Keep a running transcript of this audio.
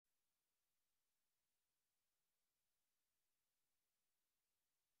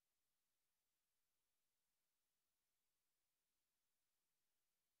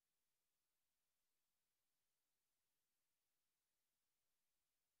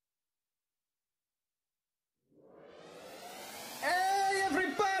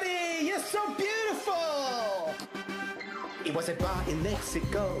so beautiful. It was a bar in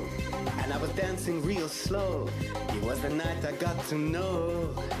Mexico, and I was dancing real slow. It was the night I got to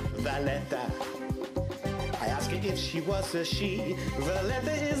know Valletta. I asked her if she was a she.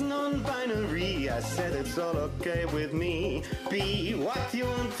 Valletta is non-binary. I said it's all okay with me. Be what you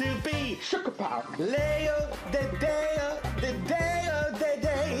want to be. Showstoppers. Leo, the day.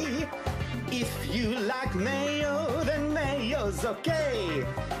 If you like mayo, then mayo's okay.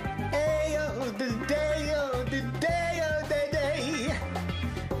 Ayo, the day.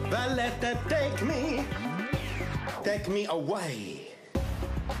 Valletta, take me away.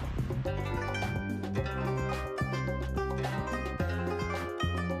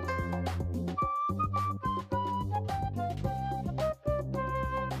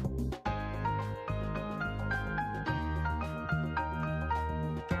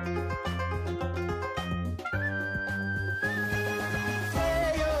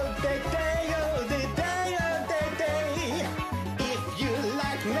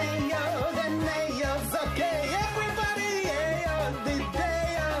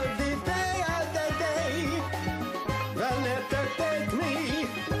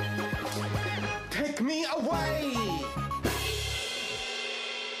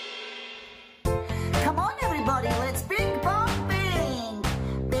 Come on, everybody, let's bing bong bing.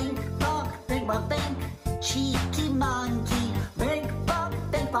 Bing bong bing. Cheeky monkey. Bing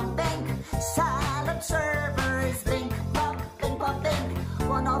bong bing. Silent servers. Bing bong bing.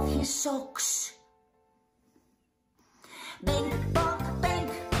 One of his socks. Bing bong bing.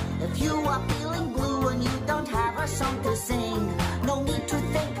 If you are feeling blue and you don't have a song to sing, no need to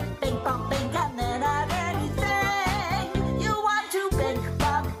think. Bing bong bing and then add anything you want to. Bing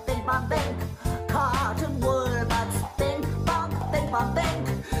bong bing. Cotton wool butts, bing bong bing.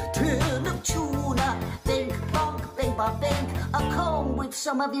 Tin of tuna, bing bong bing. A comb with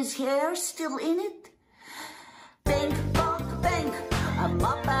some of his hair still in it. Bing bong bing. A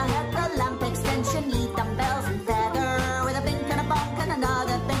mop ahead, the lamp extension, lead dumbbells and feather. With a bink and a bonk and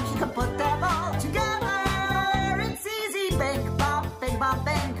another bink, you can put them all together. It's easy, bing bong bing.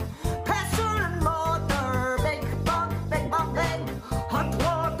 Pestle and mortar, bing bong bing. Hot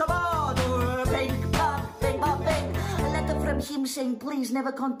water water, bing bong bing. A letter from him saying, please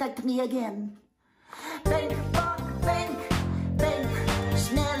never contact me again. Bing bong bing.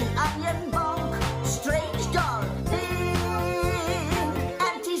 Smelly onion bonk, strange doll, bing.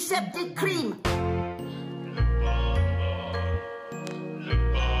 Antiseptic cream.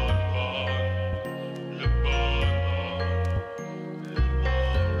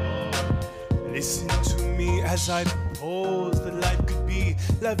 Listen to me as I propose that life could be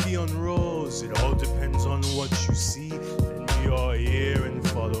la vie en rose. It all depends on what you see. Lend me your ear and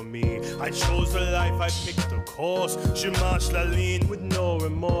follow me. I chose the life, I picked the course. Je marche la ligne with no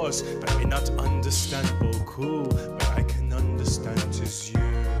remorse. But I may not understand beaucoup, but I can understand tis you.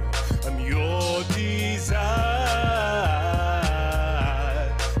 I'm your desire,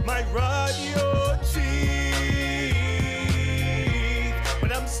 my radio teeth,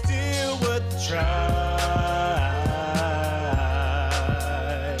 but I'm still worth the try.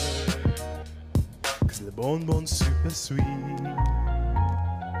 'Cause le bonbon super sweet,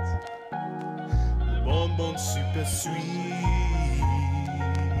 le bonbon super sweet.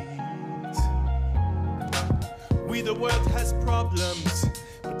 We the world has problems,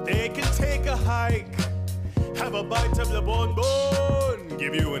 but they can take a hike. Have a bite of le bonbon,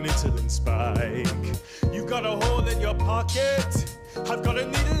 give you an insulin spike. You got a hole in your pocket, I've got a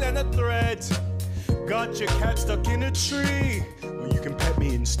needle and a thread. Got your cat stuck in a tree, well you can pet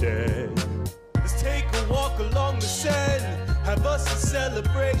me instead. Let's take a walk along the Seine, have us a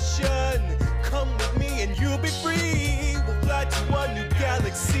celebration. Come with me and you'll be free. We'll fly to a new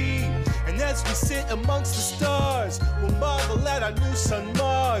galaxy, and as we sit amongst the stars, we'll marvel at our new son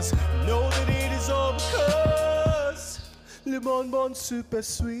Mars. Know that it is all because le bonbon super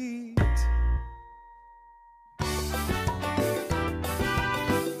sweet.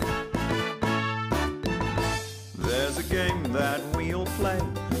 There's a game that we'll play.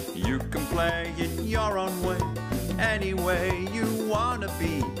 You can play it your own way, any way you wanna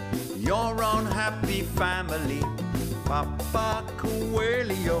be your own happy family. Papa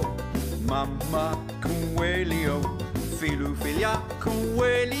Coelho, Mama Coelho, Filu Filia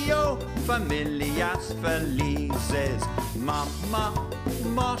Coelho, familias felices. Mama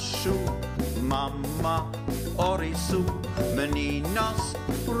Moshu, Mama Orisu, meninos,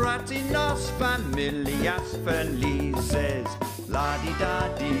 ratinos, familias felices.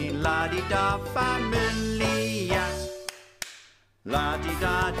 La-di-da-di, familias.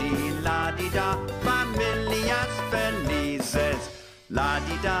 La-di-da-di, familias felices.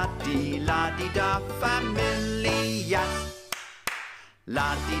 La-di-da-di-la-di-da, familias.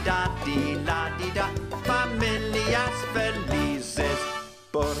 La-di-da-di-la-di-da, familias felices.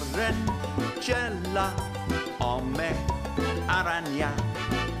 Borrachella, ome, araña,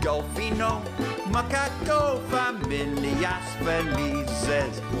 golfino, macaco, familias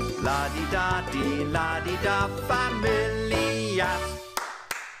felices. La-di-da-di-la-di-da, familias.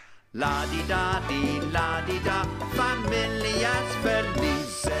 La-di-da-di-la-di-da, familias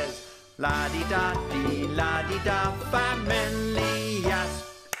felices. La-di-da-di-la-di-da, familias.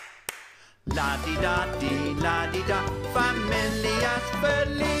 La-di-da-di-la-di-da, familias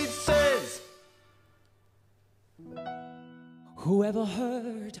felices. Whoever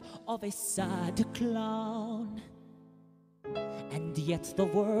heard of a sad clown? And yet the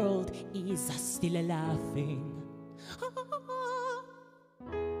world is still laughing.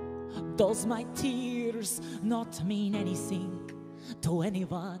 Does my tears not mean anything to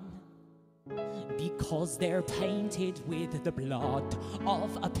anyone? Because they're painted with the blood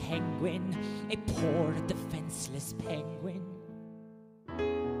of a penguin, a poor defenseless penguin.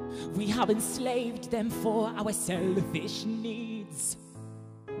 We have enslaved them for our selfish needs.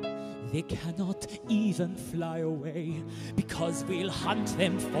 They cannot even fly away, because we'll hunt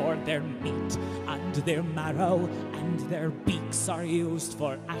them for their meat and their marrow, and their beaks are used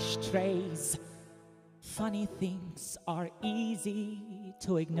for ashtrays. Funny things are easy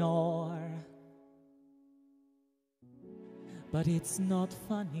to ignore, but it's not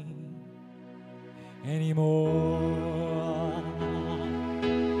funny anymore.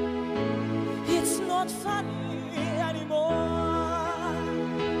 It's not funny anymore.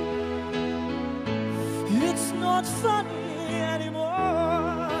 It's not funny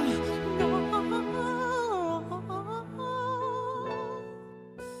anymore. No.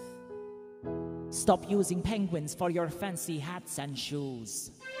 Stop using penguins for your fancy hats and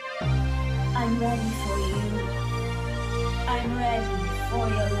shoes. I'm ready for you. I'm ready for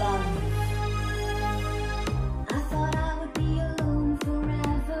your love. I thought I would be alone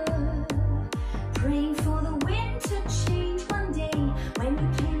forever, praying for the wind to change one day. When you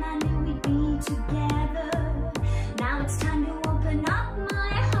came, I knew we'd be together. Now it's time to open up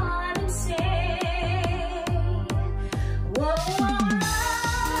my heart and say, whoa, love,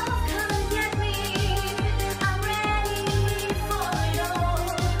 come and get me. I'm ready for it all.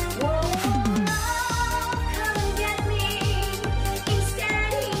 Whoa, love, come and get me.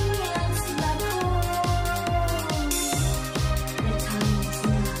 Instead, he answered my call. The time is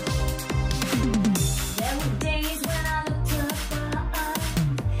now. There were days when I looked up and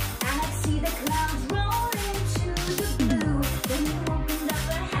I'd see the clouds roll into the blue. Then you opened up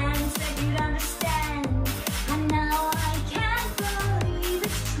your hand, said you'd understand, and now I can't believe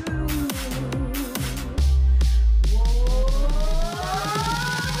it's true. Whoa,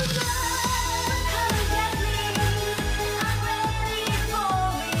 love, come and get me. I'm ready for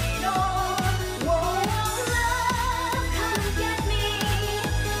it all. Whoa, love, come and get me.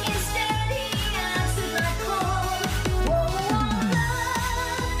 Instead, he answered my call. Whoa,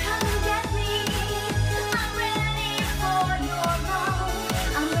 love, come and get me. I'm ready for your love.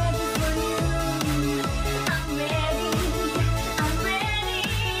 I'm ready for you. I'm ready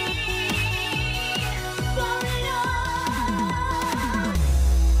for it all.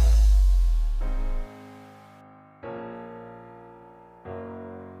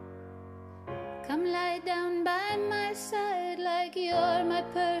 Come lie down by my side like you're my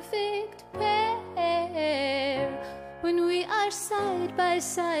perfect pair. When we are side by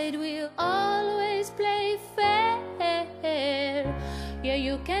side, we'll always play fair. Yeah,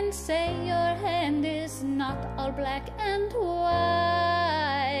 you can say your hand is not all black and white,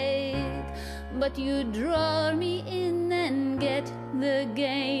 but you draw me in and get the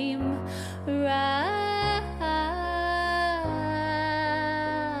game right.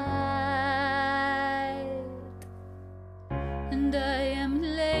 And I am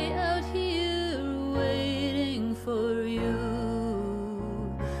lay out here waiting for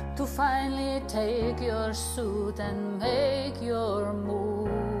you to finally take your suit and make your move.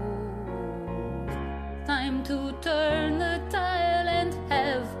 Time to turn the tile and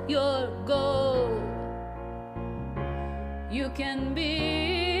have your go. You can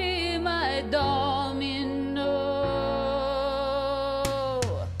be my domino.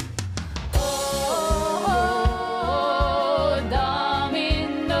 Oh,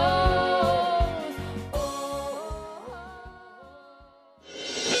 dominoes.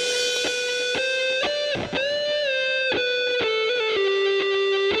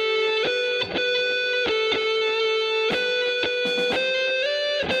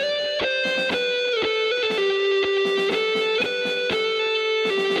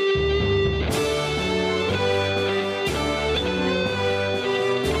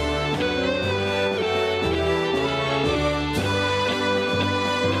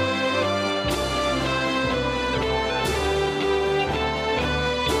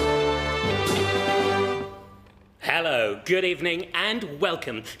 good evening and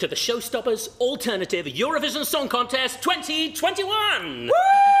welcome to the Showstoppers Alternative Eurovision Song Contest 2021! Woo!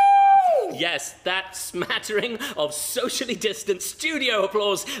 Yes, that smattering of socially distant studio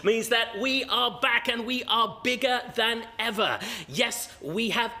applause means that we are back and we are bigger than ever. Yes,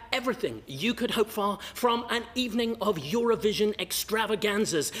 we have everything you could hope for from an evening of Eurovision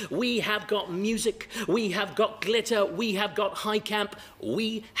extravaganzas. We have got music, we have got glitter, we have got high camp,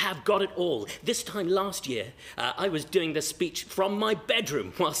 we have got it all. This time last year, I was doing this speech from my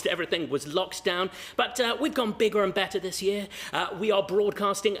bedroom whilst everything was locked down, but we've gone bigger and better this year. We are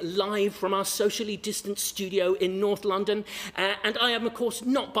broadcasting live from our socially distant studio in North London, and I am, of course,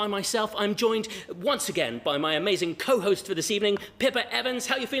 not by myself. I'm joined once again by my amazing co-host for this evening, Pippa Evans.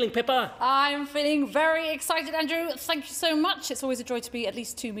 How are you feeling, Pippa? I'm feeling very excited, Andrew. Thank you so much. It's always a joy to be at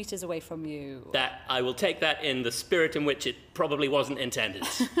least 2 meters away from you. That I will take that in the spirit in which it probably wasn't intended.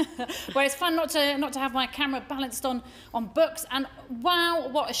 Well, it's fun not to have my camera balanced on books, and wow,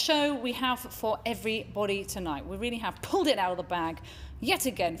 what a show we have for everybody tonight. We really have pulled it out of the bag yet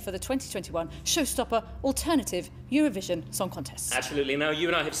again for the 2021 Showstopper Alternative Eurovision Song Contest. Absolutely. Now, you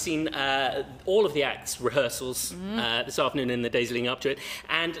and I have seen all of the acts' rehearsals this afternoon and the days leading up to it,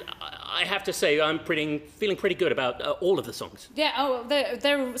 and I have to say I'm feeling pretty good about all of the songs. Yeah,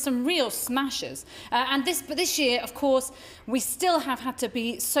 there are some real smashers. But this year, of course, we still have had to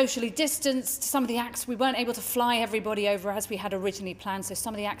be socially distanced. Some of the acts, we weren't able to fly everybody over as we had originally planned, so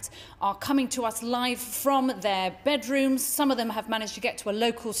some of the acts are coming to us live from their bedrooms. Some of them have managed to get to a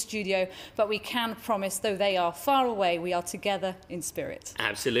local studio, but we can promise, though they are far away, we are together in spirit.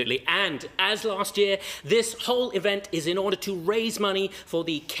 Absolutely. And as last year, this whole event is in order to raise money for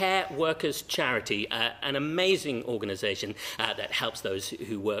the Care Workers Charity, an amazing organisation that helps those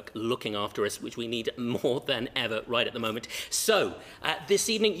who work looking after us, which we need more than ever right at the moment. So, this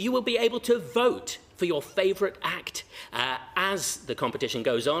evening you will be able to vote for your favourite act as the competition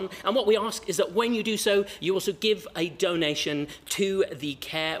goes on. And what we ask is that when you do so, you also give a donation to the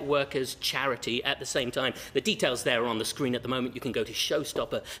Care Workers Charity at the same time. The details there are on the screen at the moment. You can go to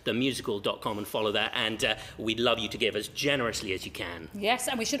showstopperthemusical.com and follow that, and we'd love you to give as generously as you can. Yes,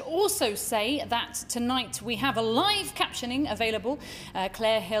 and we should also say that tonight we have a live captioning available.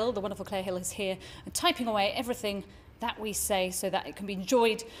 Claire Hill, the wonderful Claire Hill, is here typing away everything that we say so that it can be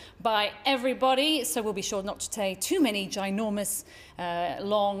enjoyed by everybody. So we'll be sure not to say too many ginormous,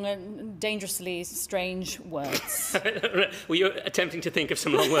 long, and dangerously strange words. Were you attempting to think of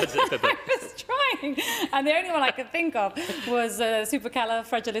some long words there, Pippa? I was trying, and the only one I could think of was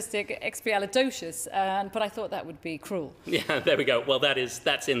supercalifragilisticexpialidocious, but I thought that would be cruel. Yeah, there we go. Well,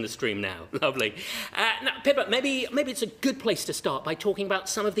 that's in the stream now. Lovely. Now, Pippa, maybe it's a good place to start by talking about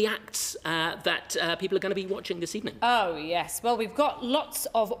some of the acts that people are going to be watching this evening. Oh, yes. Well, we've got lots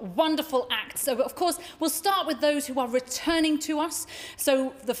of wonderful acts. So, of course, we'll start with those who are returning to us.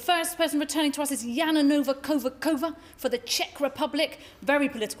 So the first person returning to us is Jana Nováková for the Czech Republic. Very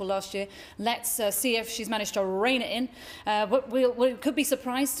political last year. Let's see if she's managed to rein it in. We could be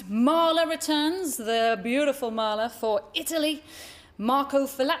surprised. Marla returns, the beautiful Marla, for Italy. Marco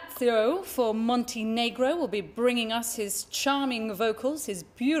Filazzo for Montenegro will be bringing us his charming vocals, his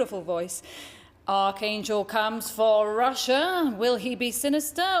beautiful voice. Archangel comes for Russia. Will he be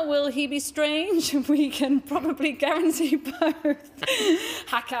sinister? Will he be strange? We can probably guarantee both.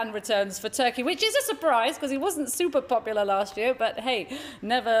 Hakan returns for Turkey, which is a surprise because he wasn't super popular last year, but hey,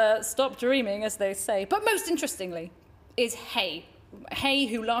 never stop dreaming, as they say. But most interestingly is Hey,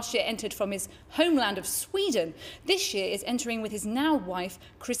 who last year entered from his homeland of Sweden, this year is entering with his now wife,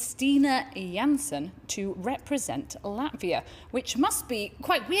 Kristina Jansson, to represent Latvia, which must be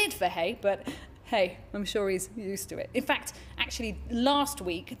quite weird for Hey, but hey, I'm sure he's used to it. In fact, actually, last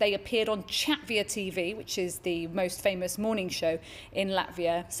week, they appeared on Chatvia TV, which is the most famous morning show in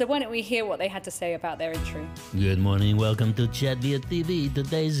Latvia. So why don't we hear what they had to say about their entry? Good morning, welcome to Chatvia TV.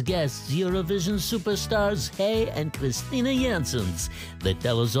 Today's guests, Eurovision superstars Hey and Kristina Janssons. They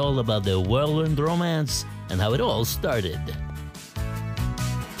tell us all about their whirlwind romance and how it all started.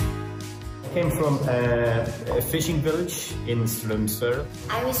 I came from a fishing village in Strömsö.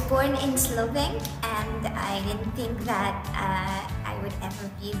 I was born in Slovenia, and I didn't think that I would ever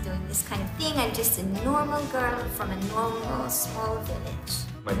be doing this kind of thing. I'm just a normal girl from a normal small village.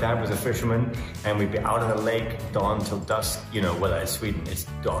 My dad was a fisherman, and we'd be out on the lake dawn till dusk. You know, well, in Sweden, it's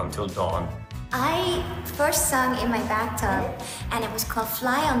dawn till dawn. I first sung in my bathtub, and it was called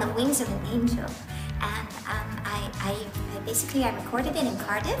Fly on the Wings of an Angel. And I recorded it in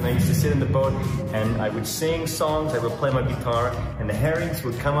Cardiff. And I used to sit in the boat and I would sing songs, I would play my guitar, and the herrings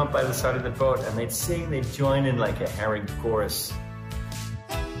would come up by the side of the boat and they'd sing, they'd join in like a herring chorus.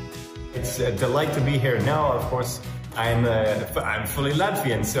 It's a delight to be here now, of course. I'm fully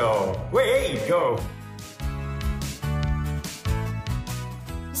Latvian, so way go!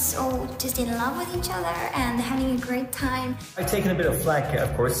 So just in love with each other and having a great time. I've taken a bit of flack,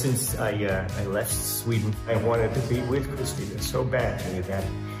 of course, since I left Sweden. I wanted to be with Christina so badly that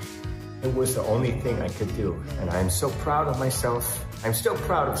it was the only thing I could do. And I'm so proud of myself. I'm still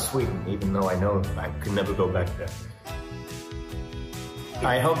proud of Sweden, even though I know I could never go back there.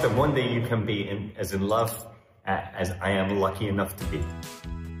 I hope that one day you can be as in love as I am lucky enough to be.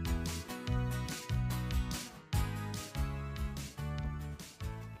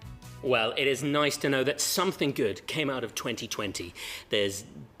 Well, it is nice to know that something good came out of 2020. There's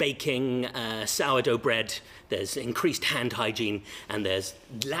baking sourdough bread, there's increased hand hygiene, and there's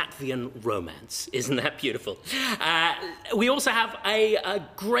Latvian romance. Isn't that beautiful? We also have a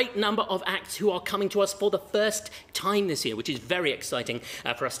great number of acts who are coming to us for the first time this year, which is very exciting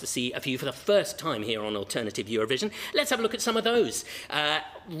for us to see a few for the first time here on Alternative Eurovision. Let's have a look at some of those.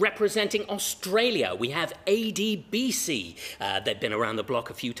 Representing Australia, we have ADBC. They've been around the block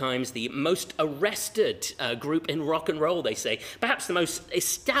a few times. The most arrested group in rock and roll, they say. Perhaps the most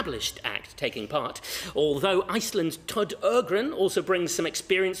established act taking part. Although Iceland's Todd Ögren also brings some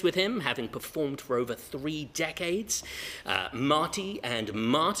experience with him, having performed for over 3 decades. Marty and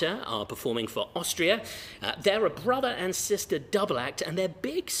Marta are performing for Austria. They're a brother and sister double act, and they're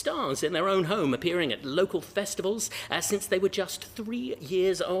big stars in their own home, appearing at local festivals since they were just 3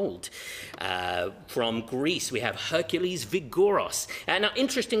 years old. From Greece, we have Hercules Vigouros. Now,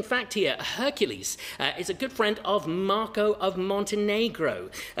 interesting fact here, Hercules is a good friend of Marco of Montenegro.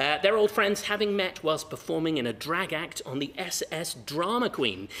 They're old friends, having met whilst performing in a drag act on the SS Drama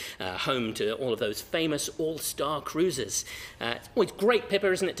Queen, home to all of those famous all-star cruises. It's always great,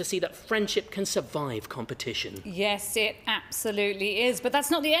 Pippa, isn't it, to see that friendship can survive competition? Yes, it absolutely is. But that's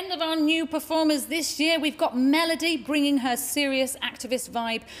not the end of our new performers this year. We've got Melody bringing her serious activist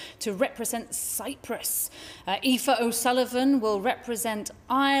vibe to represent Cyprus. Aoife O'Sullivan will represent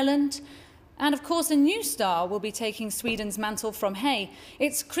Ireland. And of course, a new star will be taking Sweden's mantle from Hey.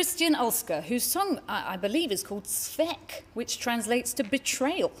 It's Christian Ulsker, whose song, I believe, is called Svek, which translates to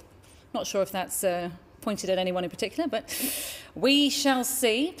betrayal. Not sure if that's pointed at anyone in particular, but we shall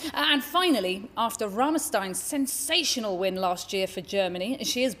see. And finally, after Rammstein's sensational win last year for Germany,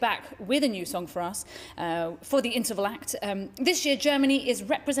 she is back with a new song for us for the interval act. This year, Germany is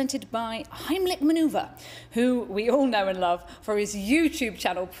represented by Heimlich Maneuver, who we all know and love for his YouTube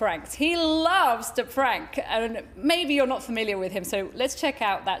channel Pranks. He loves to prank, and maybe you're not familiar with him, so let's check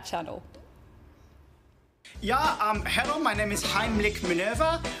out that channel. Yeah, hello, my name is Heimlich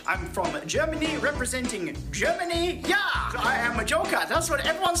Maneuver. I'm from Germany, representing Germany. Yeah, I am a joker. That's what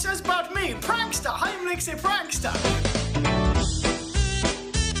everyone says about me. Prankster, Heimlich the prankster.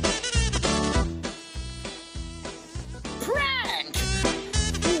 Prank!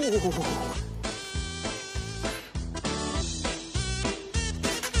 Ooh.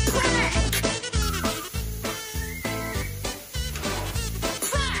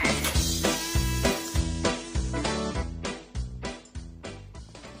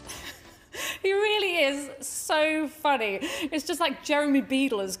 So funny. It's just like Jeremy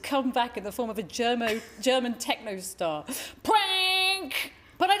Beadle has come back in the form of a German techno star. Prank!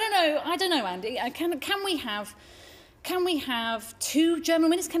 But I don't know, Andy. Can we have 2 German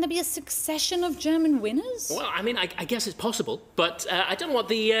winners? Can there be a succession of German winners? Well, I mean, I guess it's possible, but I don't know what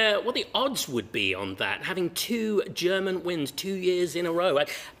the odds would be on that, having 2 German wins 2 years in a row.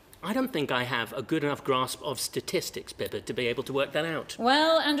 I don't think I have a good enough grasp of statistics, Pippa, to be able to work that out.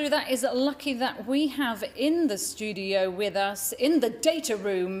 Well, Andrew, that is lucky that we have in the studio with us, in the data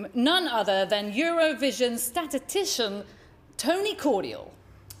room, none other than Eurovision statistician Tony Cordial.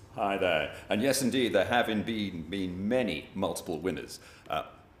 Hi there. And yes, indeed, there have indeed been many multiple winners.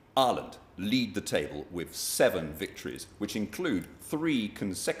 Ireland lead the table with 7 victories, which include 3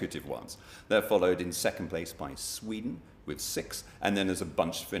 consecutive ones. They're followed in second place by Sweden, with 6, and then there's a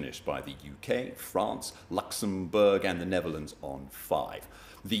bunch finished by the UK, France, Luxembourg, and the Netherlands on 5.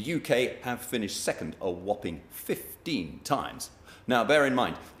 The UK have finished second a whopping 15 times. Now, bear in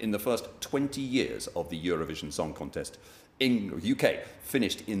mind, in the first 20 years of the Eurovision Song Contest, UK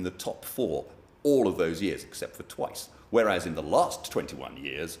finished in the top 4 all of those years, except for twice. Whereas in the last 21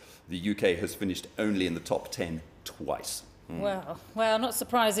 years, the UK has finished only in the top 10 twice. Well, not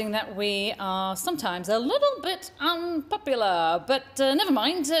surprising that we are sometimes a little bit unpopular, but never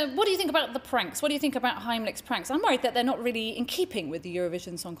mind. What do you think about the pranks? What do you think about Heimlich's pranks? I'm worried that they're not really in keeping with the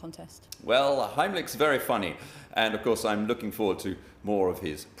Eurovision Song Contest. Well, Heimlich's very funny, and of course I'm looking forward to more of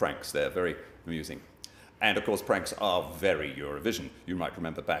his pranks. They're very amusing. And of course, pranks are very Eurovision. You might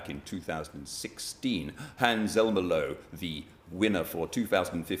remember back in 2016, Hans Elmelo, the winner for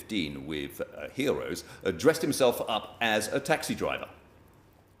 2015 with Heroes, dressed himself up as a taxi driver.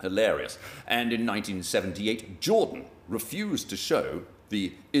 Hilarious. And in 1978, Jordan refused to show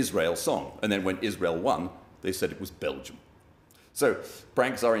the Israel song. And then when Israel won, they said it was Belgium. So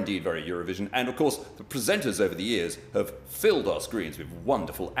pranks are indeed very Eurovision. And of course, the presenters over the years have filled our screens with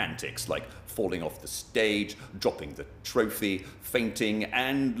wonderful antics like falling off the stage, dropping the trophy, fainting,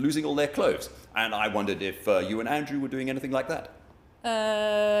 and losing all their clothes. And I wondered if you and Andrew were doing anything like that.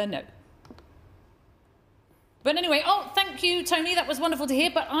 No. But anyway, thank you, Tony. That was wonderful to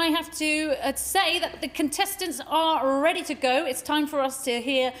hear. But I have to say that the contestants are ready to go. It's time for us to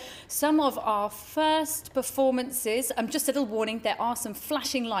hear some of our first performances. Just a little warning, there are some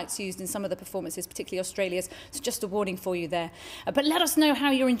flashing lights used in some of the performances, particularly Australia's. So just a warning for you there. But let us know how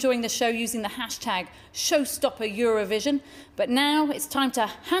you're enjoying the show using the hashtag #ShowstopperEurovision. But now it's time to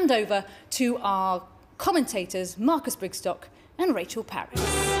hand over to our commentators, Marcus Brigstoke and Rachel Parris.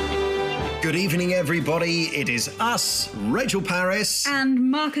 Good evening, everybody. It is us, Rachel Parris.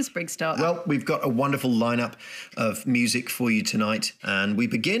 And Marcus Brigstoke. Well, we've got a wonderful lineup of music for you tonight. And we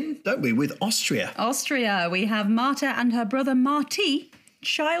begin, don't we, with Austria. Austria. We have Marta and her brother Marty,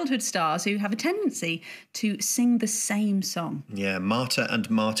 childhood stars who have a tendency to sing the same song. Yeah, Marta and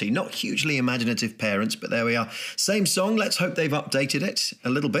Marty. Not hugely imaginative parents, but there we are. Same song. Let's hope they've updated it a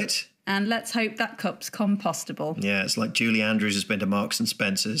little bit. And let's hope that cup's compostable. Yeah, it's like Julie Andrews has been to Marks and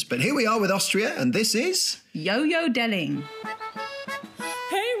Spencer's. But here we are with Austria, and this is... Yo-Yo Delling.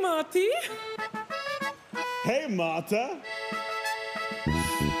 Hey, Marty. Hey, Marta.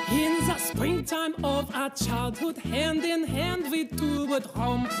 In the springtime of our childhood, hand in hand we toured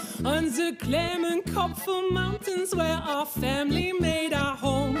home on the Klemmenkopfer mountains where our family made our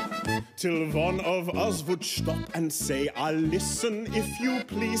home. Till one of us would stop and say, I'll listen if you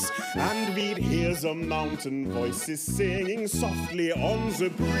please. And we'd hear the mountain voices singing softly on the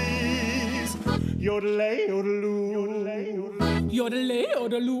breeze. Yodelay, yodeloo, yodelay, yodelay,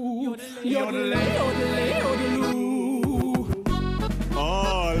 yodeloo, yodelay, yodelay, yodeloo.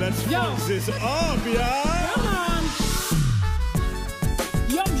 Oh, let's funk this up, yeah? Come on.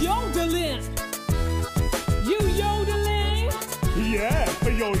 Yo, yodeling. You yodeling? Yeah,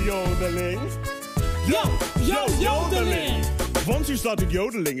 yo yodeling. Yo yodeling. Once you started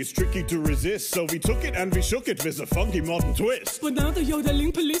yodeling, it's tricky to resist. So we took it and we shook it with a funky modern twist. But now the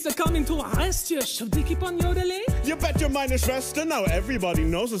yodeling police are coming to arrest you. Should they keep on yodeling? You bet your meine Schwester. Now everybody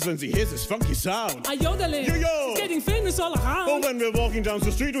knows us when she hears this funky sound. A yodeling. Yo-yo. It's getting famous all around. Oh, when we're walking down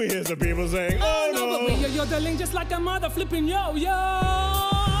the street, we hear the people saying, oh no. But we're yodeling just like a mother flipping yo-yo.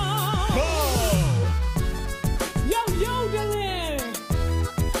 Oh. Yo yodeling.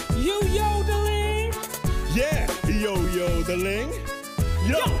 You yodeling. Yeah, yo-yodeling.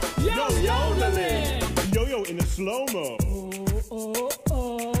 Yo-yodeling. Yo-yo in a slow-mo.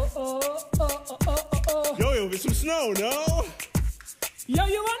 Yo-yo with some snow, no?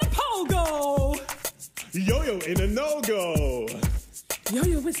 Yo-yo on a pogo. Yo-yo in a no-go.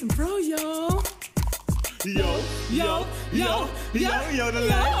 Yo-yo with some fro-yo. Yo-yodeling.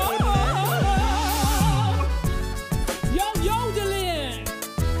 Yo-yodeling.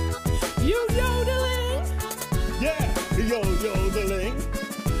 You yodeling. Yeah, yo-yodeling.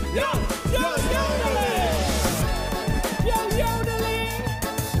 Yo-yodeling. Yo-yodeling.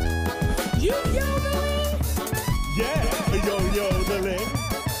 You yodeling. Yeah, yo-yodeling.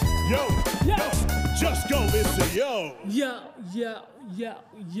 Yo, just go with the yo.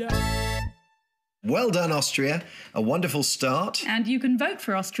 Yo. Well done, Austria. A wonderful start. And you can vote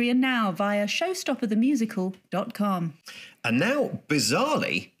for Austria now via showstopperthemusical.com. And now,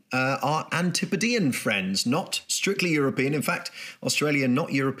 bizarrely, our Antipodean friends, not strictly European. In fact, Australia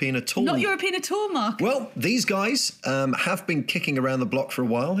not European at all. Not European at all, Mark. Well, these guys have been kicking around the block for a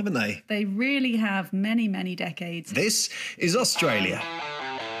while, haven't they? They really have, many, many decades. This is Australia.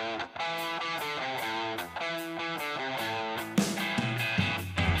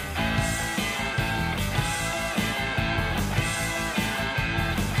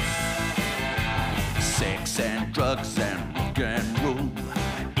 Sex and drugs and rock and roll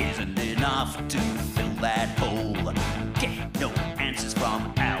isn't enough to fill that hole. Get no answers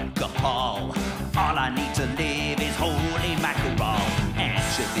from alcohol. All I need to live is holy mackerel.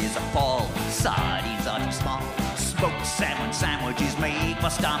 Anchovies are full, sardines are too small. Smoked salmon sandwiches make my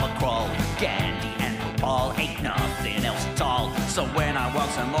stomach crawl. Candy and football ain't nothing else at all. So when I want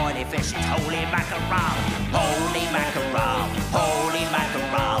some oily fish, it's holy mackerel. Holy mackerel, holy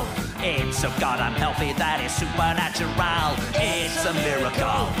mackerel. It's so goddamn healthy that it's supernatural. It's a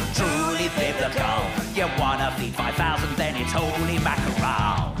miracle, truly biblical. You It's holy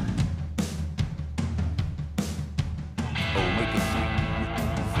mackerel. Omega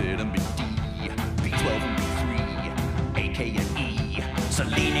 3, vitamin D, B12 and B3, A, K and E,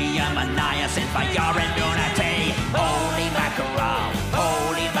 selenium and niacin, fire and unity. Holy mackerel,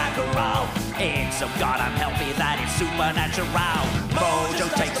 holy mackerel. It's so goddamn healthy that it's supernatural. Mojo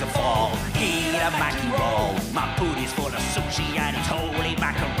takes a fall, eat a mackie roll. My booty's full of sushi and it's holy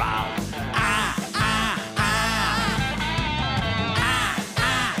mackerel. Ah, ah, ah. Ah,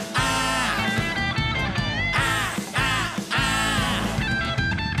 ah, ah. Ah, ah, ah.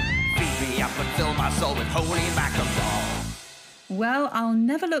 Feed me up and fill my soul with holy mackerel. Well, I'll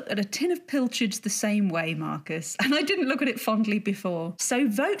never look at a tin of pilchards the same way, Marcus. And I didn't look at it fondly before. So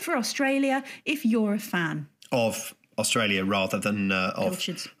vote for Australia if you're a fan. Of Australia rather than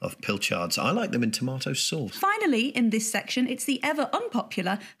Pilchards. of pilchards. I like them in tomato sauce. Finally, in this section, it's the ever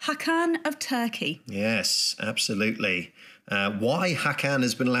unpopular Hakan of Turkey. Yes, absolutely. Why Hakan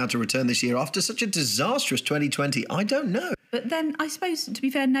has been allowed to return this year after such a disastrous 2020, I don't know. But then, I suppose, to be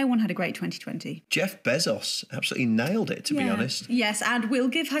fair, no one had a great 2020. Jeff Bezos absolutely nailed it, to be honest. Yes, and we'll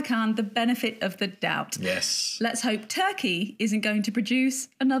give Hakan the benefit of the doubt. Yes. Let's hope Turkey isn't going to produce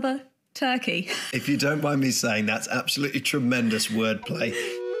another turkey. If you don't mind me saying, that's absolutely tremendous wordplay.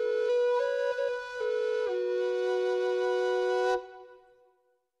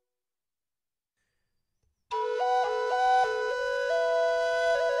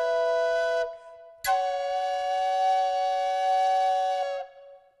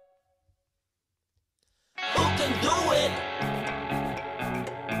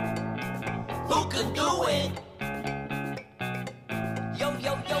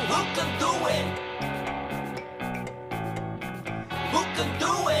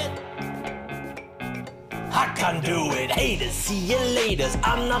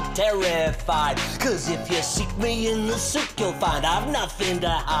 I'm not terrified, 'cause if you seek me in the souk, you'll find I've nothing to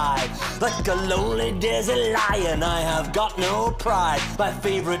hide. Like a lonely desert lion, I have got no pride. My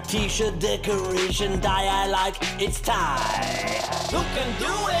favorite t-shirt decoration dye I like, it's tie. Who can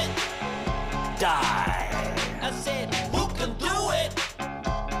do it? Die. I said, who can do it?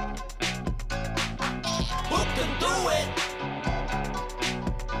 Who can do it?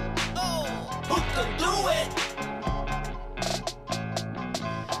 Oh, who can do it?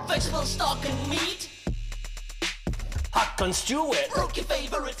 Vegetable stock and meat. I can stew it. Broke your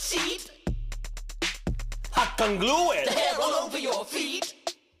favorite seat. I can glue it. The hair all over your feet.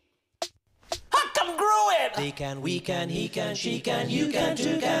 I can glue it. They can, we can, he can, she can, you can,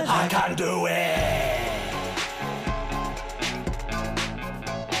 too can. I can do it.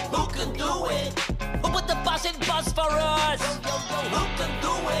 Who can do it? Who put the bus in bus for us? Yo, yo, yo. Who can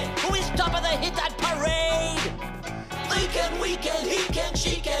do it? Who is top of the hit that parade? They can, we can, he can,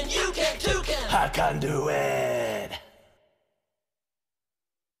 she can, you can, too can. I can do it.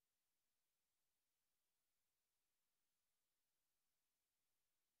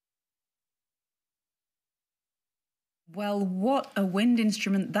 Well, what a wind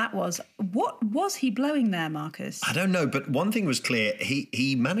instrument that was. What was he blowing there, Marcus? I don't know, but one thing was clear.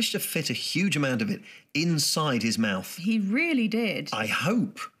 He managed to fit a huge amount of it inside his mouth. He really did. I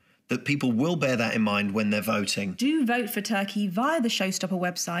hope that people will bear that in mind when they're voting. Do vote for Turkey via the Showstopper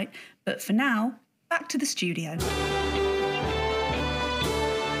website, but for now, back to the studio.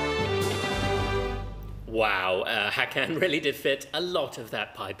 Wow, Hakan really did fit a lot of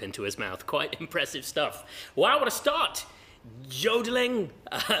that pipe into his mouth. Quite impressive stuff. Wow, what a start! Yodeling,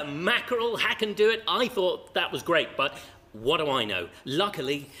 mackerel, Hakan do it. I thought that was great, but what do I know?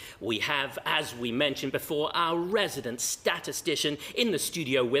 Luckily, we have, as we mentioned before, our resident statistician in the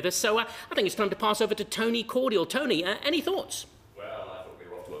studio with us. So I think it's time to pass over to Tony Cordial. Tony, any thoughts? Well, I thought we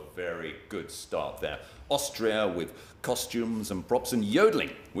were off to a very good start there. Austria with costumes and props and yodeling,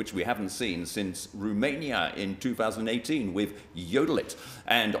 which we haven't seen since Romania in 2018 with Yodel It.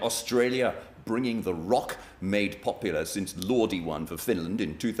 And Australia bringing the rock, made popular since Lordi won for Finland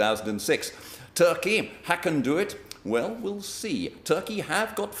in 2006. Turkey, Hakan do it. Well, we'll see. Turkey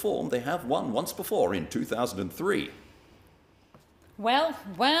have got form. They have won once before in 2003. Well,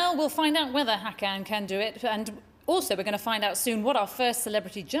 we'll find out whether Hakan can do it, and also we're going to find out soon what our first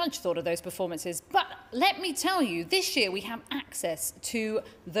celebrity judge thought of those performances. But let me tell you, this year we have access to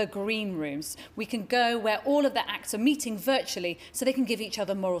the green rooms. We can go where all of the acts are meeting virtually so they can give each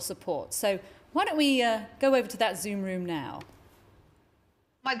other moral support. So why don't we go over to that Zoom room now?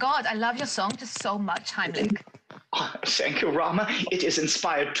 My God, I love your song just so much, Heimlich. Oh, thank you, Rama. It is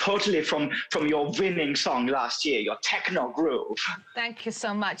inspired totally from your winning song last year, your techno groove. Thank you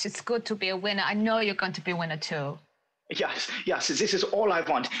so much. It's good to be a winner. I know you're going to be a winner too. Yes, this is all I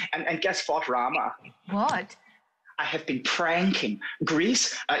want. And guess what, Rama? What? I have been pranking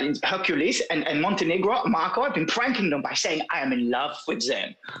Greece, Hercules, and Montenegro, Marco. I've been pranking them by saying I am in love with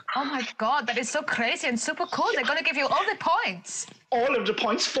them. Oh my God, that is so crazy and super cool. They're going to give you all the points. All of the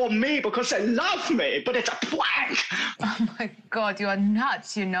points for me because they love me, but it's a prank. Oh my God, you are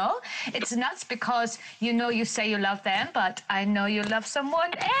nuts, you know? It's nuts because, you know, you say you love them, but I know you love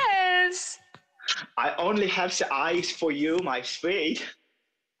someone else. I only have the eyes for you, my sweet.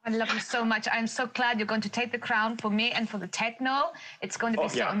 I love you so much. I'm so glad you're going to take the crown for me and for the techno. It's going to be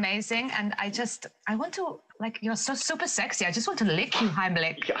so amazing. And I want to, like, you're so super sexy. I just want to lick you,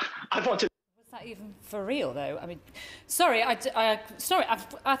 Heimlich. Yeah, I want to. Was that even for real, though? I mean, sorry, I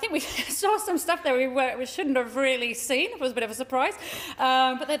think we saw some stuff there we shouldn't have really seen. It was a bit of a surprise.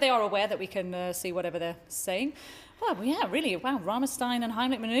 But they are aware that we can see whatever they're saying. Well, yeah, really, wow, Rammstein and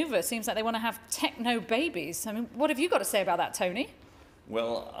Heimlich Maneuver. Seems like they want to have techno babies. I mean, what have you got to say about that, Tony?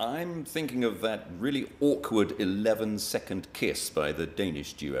 Well, I'm thinking of that really awkward 11-second kiss by the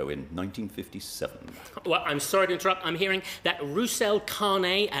Danish duo in 1957. Well, I'm sorry to interrupt. I'm hearing that Russell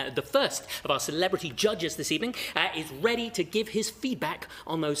Kane, the first of our celebrity judges this evening, is ready to give his feedback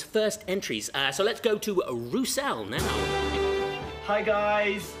on those first entries. So let's go to Russell now. Hi,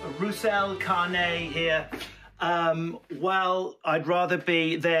 guys. Russell Kane here. Well, I'd rather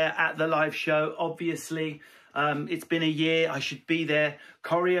be there at the live show, obviously. It's been a year. I should be there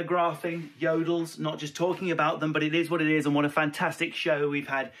choreographing yodels, not just talking about them, but it is what it is, and what a fantastic show we've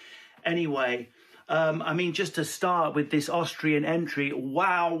had anyway. I mean, just to start with this Austrian entry,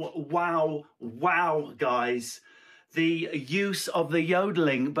 wow, wow, wow, guys. The use of the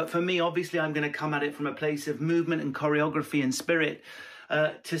yodeling, but for me, obviously, I'm going to come at it from a place of movement and choreography and spirit.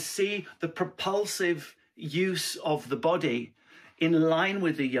 To see the propulsive use of the body in line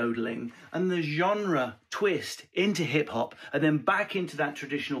with the yodeling and the genre twist into hip-hop and then back into that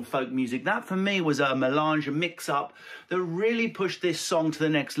traditional folk music. That, for me, was a melange, a mix-up that really pushed this song to the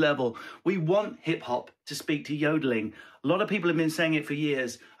next level. We want hip-hop to speak to yodeling. A lot of people have been saying it for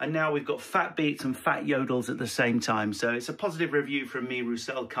years, and now we've got fat beats and fat yodels at the same time. So it's a positive review from me,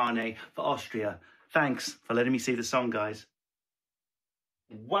 Russell Kane, for Austria. Thanks for letting me see the song, guys.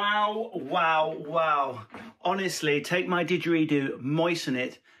 Wow, wow, wow. Honestly, take my didgeridoo, moisten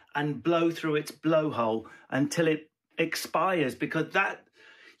it, and blow through its blowhole until it expires, because that,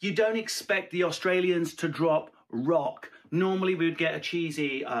 you don't expect the Australians to drop rock. Normally we would get a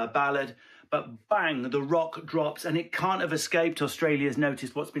cheesy ballad, but bang, the rock drops, and it can't have escaped Australia's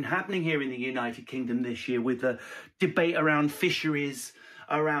notice what's been happening here in the United Kingdom this year with the debate around fisheries,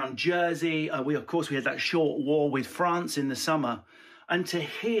 around Jersey. Of course, we had that short war with France in the summer. And to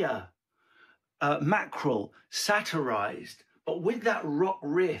hear mackerel satirized, but with that rock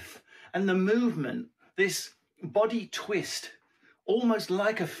riff and the movement, this body twist, almost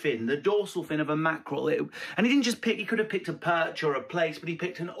like a fin, the dorsal fin of a mackerel. And he didn't just pick, he could have picked a perch or a plaice, but he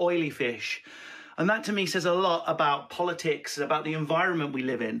picked an oily fish. And that to me says a lot about politics, about the environment we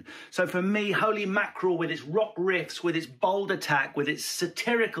live in. So for me, Holy Mackerel, with its rock riffs, with its bold attack, with its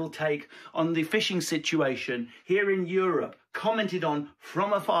satirical take on the fishing situation here in Europe, commented on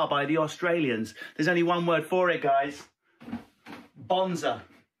from afar by the Australians. There's only one word for it, guys. Bonza.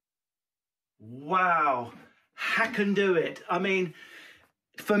 Wow. Hack and do it. I mean,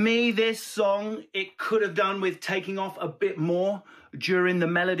 for me, this song, it could have done with taking off a bit more during the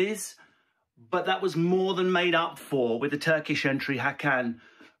melodies, but that was more than made up for with the Turkish entry, Hakan,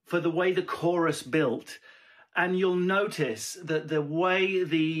 for the way the chorus built. And you'll notice that the way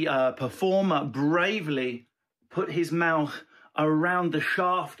the performer bravely put his mouth around the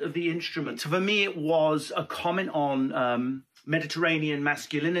shaft of the instrument. So for me, it was a comment on Mediterranean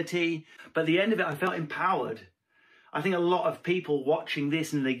masculinity. But at the end of it, I felt empowered. I think a lot of people watching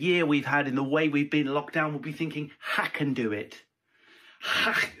this in the year we've had, in the way we've been locked down, will be thinking, Hakan do it.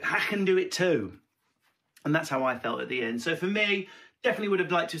 Hakan do it too. And that's how I felt at the end. So for me, definitely would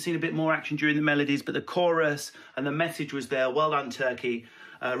have liked to have seen a bit more action during the melodies, but the chorus and the message was there. Well done, Turkey.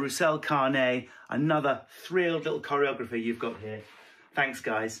 Russell Kane, another thrilled little choreographer you've got here. Thanks,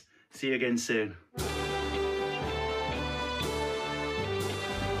 guys. See you again soon.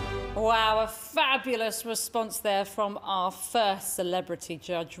 Wow, a fabulous response there from our first celebrity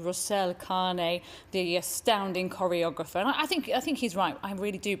judge, Russell Kane, the astounding choreographer. And I think he's right. I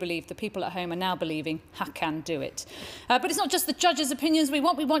really do believe the people at home are now believing Hakan do it. But it's not just the judges' opinions we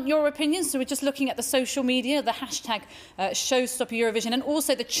want your opinions. So we're just looking at the social media, the hashtag Showstopper Eurovision, and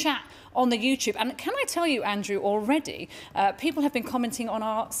also the chat on the YouTube. And can I tell you, Andrew, already, people have been commenting on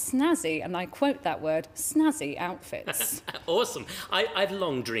our snazzy, and I quote that word, snazzy outfits. Awesome. I've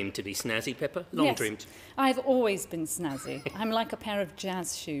long dreamed to be really snazzy, Pippa. Long Yes. dreamed. I've always been snazzy. I'm like a pair of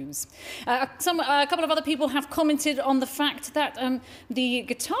jazz shoes. A couple of other people have commented on the fact that the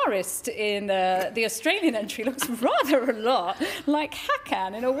guitarist in the Australian entry looks rather a lot like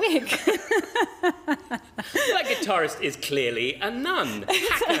Hakan in a wig. That guitarist is clearly a nun.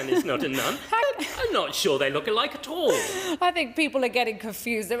 Hakan is not a nun. I'm not sure they look alike at all. I think people are getting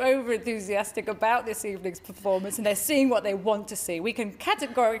confused. They're over-enthusiastic about this evening's performance and they're seeing what they want to see. We can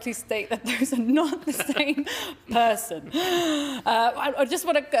categorically state that those are not the same person. I just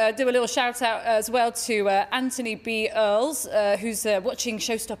want to do a little shout-out as well to Anthony B. Earls, who's watching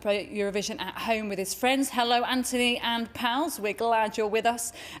Showstopper Eurovision at home with his friends. Hello, Anthony and pals. We're glad you're with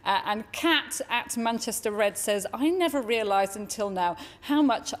us. And Kat at Manchester Red says, I never realised until now how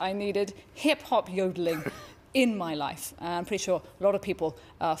much I needed hip-hop yodeling in my life. I'm pretty sure a lot of people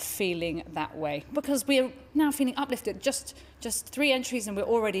are feeling that way because we're now feeling uplifted. Just 3 entries and we're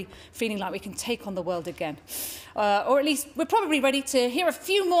already feeling like we can take on the world again. Or at least we're probably ready to hear a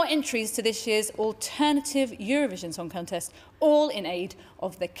few more entries to this year's alternative Eurovision Song Contest, all in aid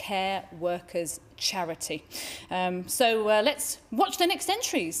of the Care Workers charity. So let's watch the next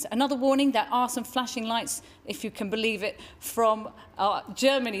entries. Another warning, there are some flashing lights, if you can believe it, from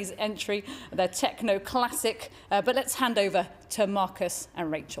Germany's entry, the techno classic. But let's hand over to Marcus and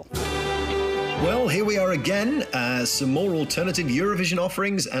Rachel. Well, here we are again, some more alternative Eurovision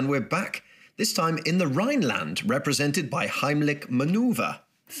offerings, and we're back, this time in the Rhineland, represented by Heimlich Maneuver.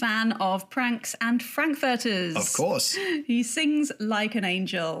 Fan of pranks and Frankfurters. Of course. He sings like an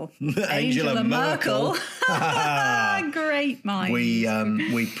angel. Angela Merkel. Great mind. We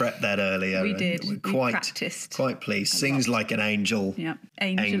prepped that earlier. We did. We're we practiced. Quite pleased. Sings like an angel. Yep.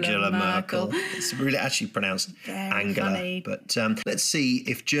 Angela Merkel. It's really actually pronounced Very Angela. funny. But let's see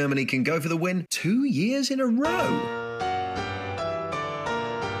if Germany can go for the win 2 years in a row.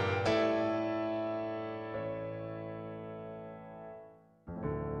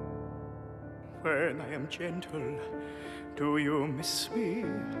 When I am gentle, do you miss me?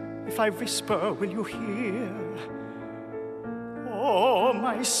 If I whisper, will you hear? Oh,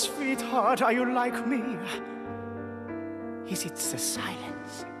 my sweetheart, are you like me? Is it the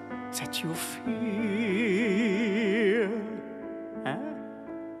silence that you fear? Huh?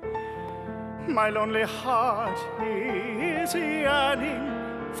 My lonely heart is yearning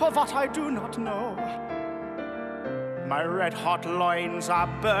for what I do not know. My red-hot loins are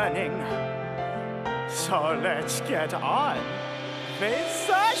burning. So let's get on with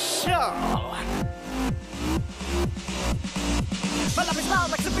the show. My love is loud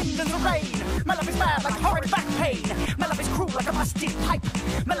like the wind and the rain. My love is bad like horrid back pain. My love is cruel like a rusted pipe.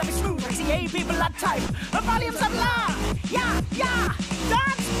 My love is smooth like the AB blood type. The volumes of love, yeah, yeah,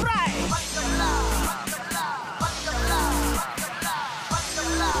 that's right.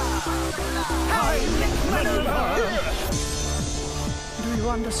 Heimlich Maneuver. Do you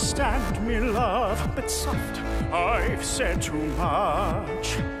understand me, love? But soft, I've said too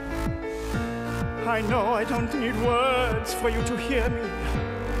much. I know I don't need words for you to hear me.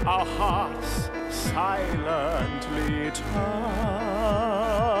 Our hearts silently touch.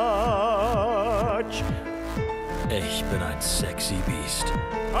 Ich bin ein sexy Beast.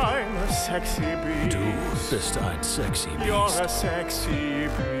 I'm a sexy beast. Du bist ein sexy Beast. You're a sexy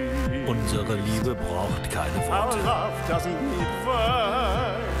beast. Unsere Liebe braucht keine Our Worte. love doesn't need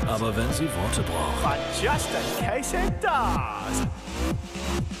words. Aber wenn sie Worte braucht, But just in case it does.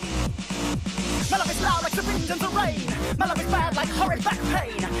 My love is loud like the wind and the rain. My love is bad like horrid back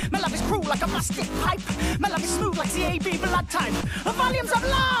pain. My love is cruel like a rusted pipe. My love is smooth like the AB blood type. The volumes of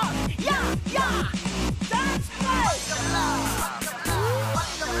love, yeah, yeah, that's right.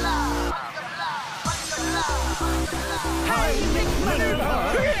 Heimlich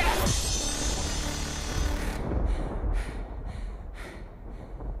Maneuver.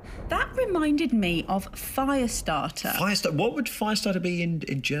 That reminded me of Firestarter. Firestarter. What would Firestarter be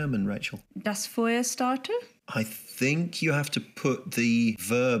in German, Rachel? Das Feuerstarter? I think you have to put the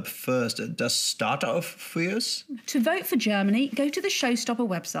verb first. Das Starter of Feuers? To vote for Germany, go to the Showstopper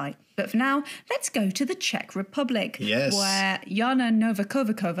website. But for now, let's go to the Czech Republic, Yes. where Jana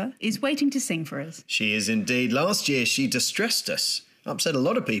Novakovikova is waiting to sing for us. She is indeed. Last year, she distressed us. Upset a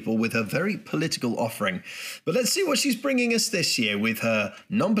lot of people with her very political offering. But let's see what she's bringing us this year with her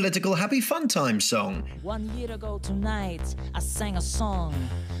non-political Happy Fun Time song. 1 year ago tonight, I sang a song,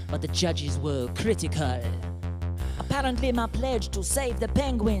 but the judges were critical. Apparently, my pledge to save the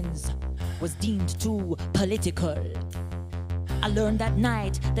penguins was deemed too political. I learned that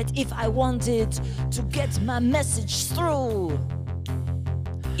night that if I wanted to get my message through,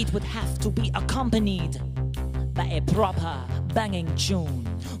 it would have to be accompanied by a proper banging tune.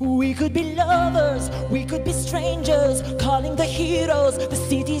 We could be lovers, we could be strangers, calling the heroes, the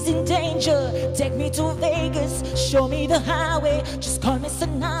city's in danger. Take me to Vegas, show me the highway, just call me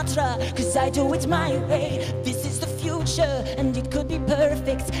Sinatra, cause I do it my way. This is the future, and it could be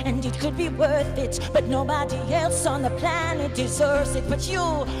perfect, and it could be worth it, but nobody else on the planet deserves it. But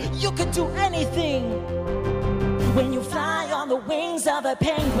you could do anything when you fly on the wings of a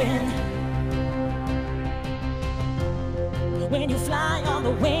penguin. When you fly on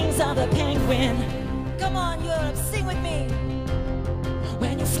the wings of a penguin. Come on, Europe, sing with me.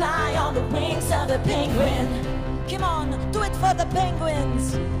 When you fly on the wings of a penguin. Come on, do it for the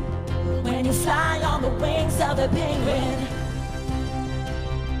penguins. When you fly on the wings of a penguin.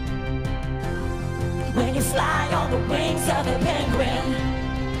 When you fly on the wings of a penguin.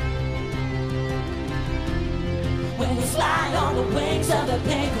 When you fly on the wings of a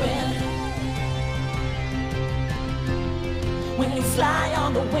penguin. When you fly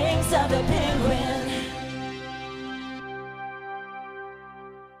on the wings of a penguin.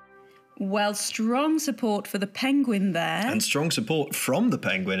 Well, strong support for the penguin there. And strong support from the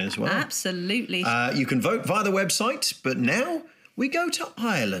penguin as well. Absolutely. You can vote via the website, but now we go to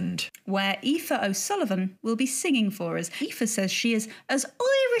Ireland, where Aoife O'Sullivan will be singing for us. Aoife says she is as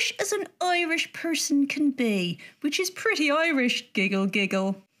Irish as an Irish person can be, which is pretty Irish, giggle,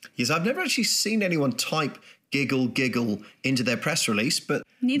 giggle. Yes, I've never actually seen anyone type giggle, giggle into their press release, but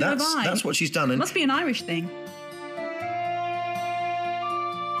neither have I. That's what she's done. It must be an Irish thing.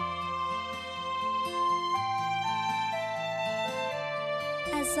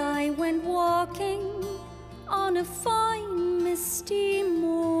 As I went walking on a fine misty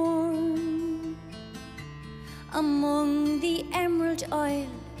morn among the Emerald Isle,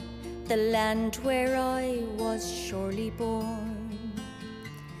 the land where I was surely born,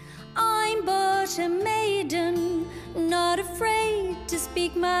 I'm but a maiden, not afraid to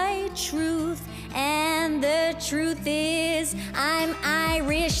speak my truth. And the truth is, I'm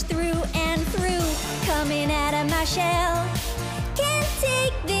Irish through and through. Coming out of my shell, can't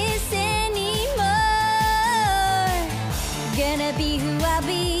take this anymore. Gonna be who I'll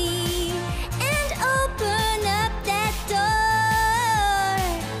be and open up that door.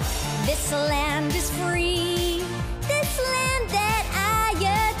 This land is free, this land that I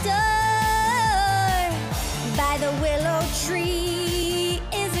adore. By the willow tree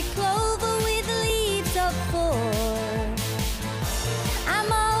is a clover with leaves of four.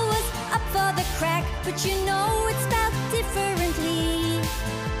 I'm always up for the crack, but you know it's spelled differently.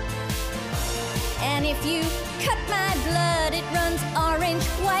 And if you cut my blood, it runs orange,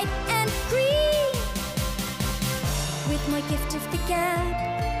 white, and green. With my gift of the gab,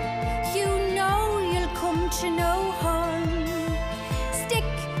 you know you'll come to no harm. Stick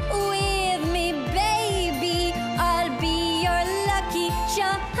with me, baby, I'll be your lucky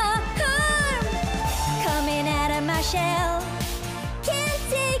charm. Coming out of my shell, can't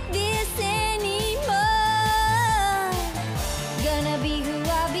take this anymore. Gonna be who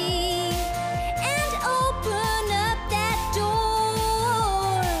I'll be and open up that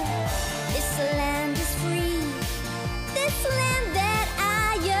door. This land is free, this land that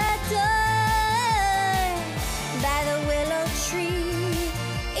I adore. By the willow tree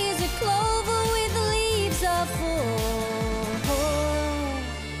is a clover with leaves of four.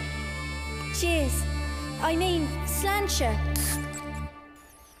 Cheers, I mean slancher.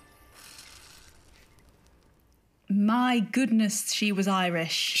 My goodness, she was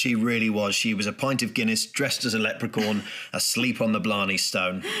Irish. She really was. She was a pint of Guinness, dressed as a leprechaun, asleep on the Blarney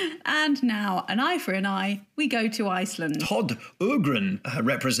Stone. And now, an eye for an eye, we go to Iceland. Todd Ugren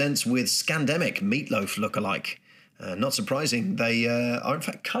represents with Scandemic Meatloaf lookalike. Not surprising, they are in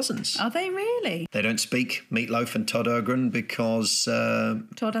fact cousins. Are they really? They don't speak, Meatloaf and Todd Ugren, because...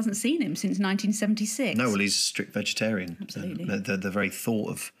 Todd hasn't seen him since 1976. No, well, he's a strict vegetarian. Absolutely. The very thought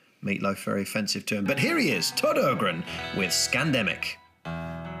of Meatloaf very offensive to him. But here he is, Todd Ugren, with Scandemic.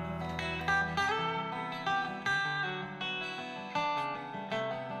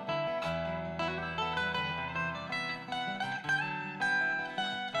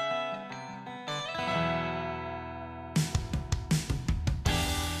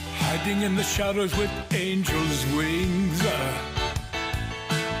 Hiding in the shadows with angels' wings,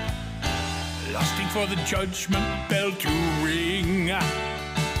 lusting for the judgment bell to ring,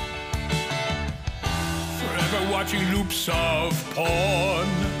 forever watching loops of porn,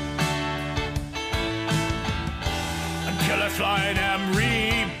 until I fly and am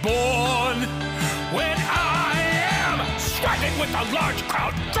reborn, when I am striking with a large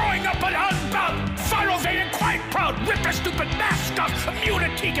crowd, drawing up an unbound, fire ovading quite proud, rip the stupid mask off,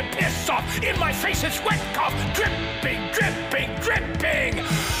 immunity can piss off, in my face it's wet cough, dripping, dripping, dripping.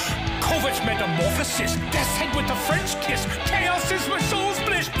 COVID's metamorphosis, death's head with a French kiss, chaos is my soul's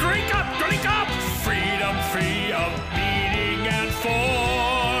bliss, drink up, drink up. Freedom free of meaning and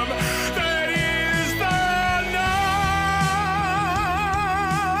form, that is the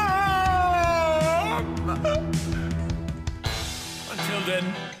norm. Until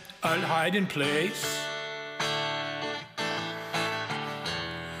then, I'll hide in place,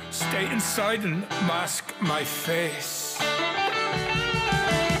 stay inside and mask my face.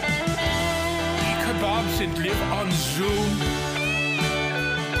 Kebabs and live on Zoom,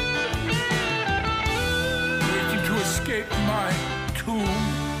 waiting to escape my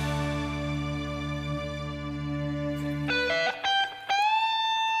tomb.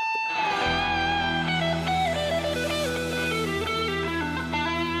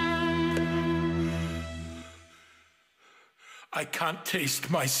 I can't taste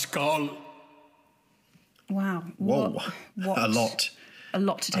my skull. Wow. Whoa. What? A lot. A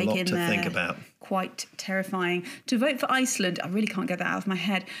lot to take in there. A lot to think about. Quite terrifying. To vote for Iceland, I really can't get that out of my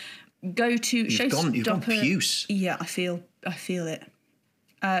head. Go to Showstoppers. You've gone puce. Yeah, I feel it.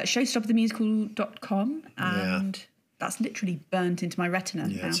 Showstopperthemusical.com, and that's literally burnt into my retina.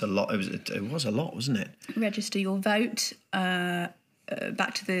 Yeah, now. it's a lot. It was a lot, wasn't it? Register your vote. Back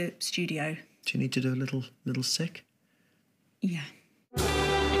to the studio. Do you need to do a little sick? Yeah.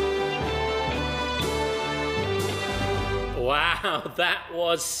 Wow, that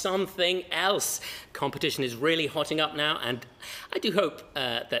was something else. Competition is really hotting up now, and I do hope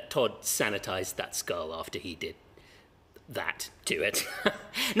that Todd sanitised that skull after he did that to it.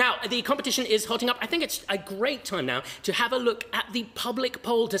 Now, the competition is hotting up. I think it's a great time now to have a look at the public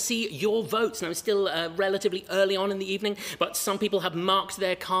poll to see your votes. Now, it's still relatively early on in the evening, but some people have marked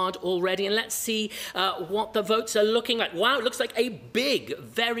their card already, and let's see what the votes are looking like. Wow, it looks like a big,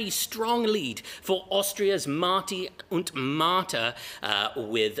 very strong lead for Austria's Marti und Marta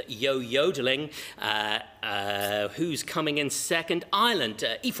with Yo Yodeling. Who's coming in second? Ireland,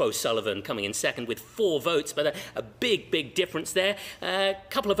 Aoife Sullivan coming in second with 4 votes, but a big difference there. A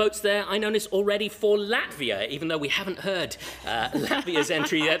couple of votes there, I noticed already, for Latvia, even though we haven't heard Latvia's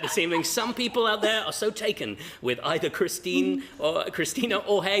entry yet this evening. Some people out there are so taken with either Christina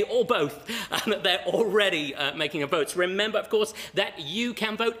or Hay or both that they're already making a vote. So remember, of course, that you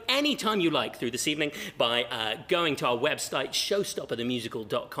can vote anytime you like through this evening by going to our website,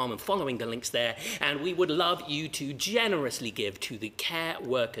 showstopperthemusical.com, and following the links there. And we would love you to generously give to the Care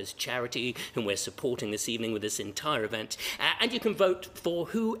Workers charity, whom we're supporting this evening with this entire event. And you can vote for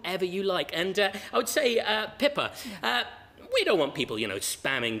whoever you like. And I would say, Pippa, we don't want people,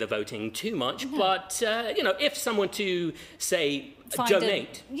 spamming the voting too much, but, if someone to, say,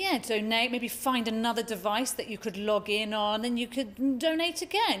 donate. Donate. Maybe find another device that you could log in on and you could donate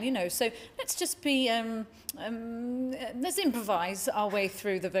again, So let's just be, let's improvise our way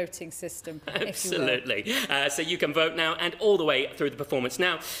through the voting system. Absolutely. So you can vote now and all the way through the performance.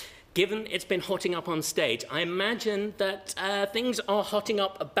 Now, given it's been hotting up on stage, I imagine that things are hotting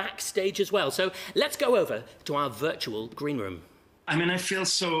up backstage as well. So let's go over to our virtual green room. I mean, I feel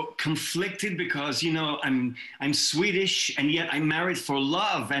so conflicted because, I'm Swedish and yet I'm married for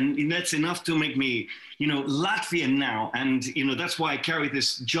love. And that's enough to make me, Latvian now. And, that's why I carry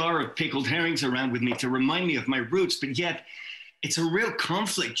this jar of pickled herrings around with me to remind me of my roots. But yet it's a real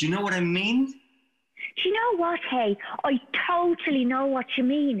conflict. You know what I mean? Do you know what, Hay? I totally know what you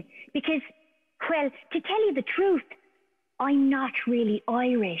mean. Because, well, to tell you the truth, I'm not really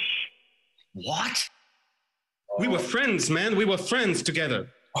Irish. What? We were friends, man. We were friends together.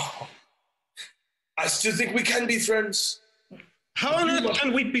 Oh, I still think we can be friends. How on earth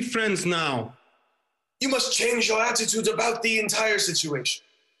can we be friends now? You must change your attitude about the entire situation.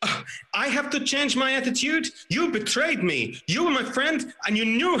 I have to change my attitude? You betrayed me. You were my friend, and you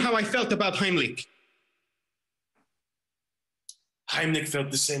knew how I felt about Heimlich. Heimlich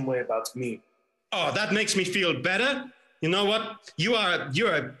felt the same way about me. Oh, that makes me feel better. You know what? You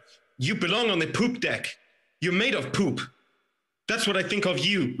belong on the poop deck. You're made of poop. That's what I think of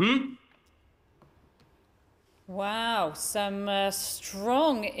you, Wow, some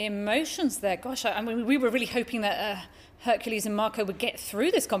strong emotions there. Gosh, I mean, we were really hoping that Hercules and Marco would get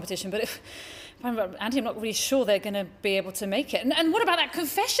through this competition, but Andy, I'm not really sure they're going to be able to make it. And what about that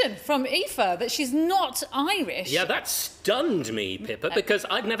confession from Aoife, that she's not Irish? Yeah, that stunned me, Pippa, because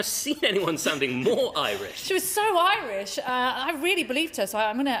I've never seen anyone sounding more Irish. She was so Irish. I really believed her, so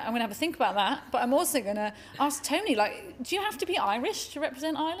I'm gonna have a think about that. But I'm also going to ask Tony, do you have to be Irish to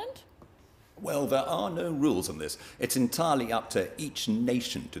represent Ireland? Well, there are no rules on this. It's entirely up to each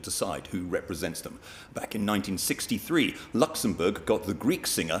nation to decide who represents them. Back in 1963, Luxembourg got the Greek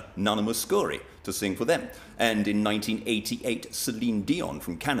singer Nana Mouskouri to sing for them. And in 1988, Celine Dion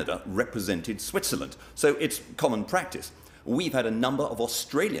from Canada represented Switzerland. So it's common practice. We've had a number of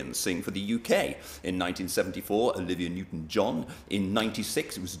Australians sing for the UK. In 1974, Olivia Newton-John. In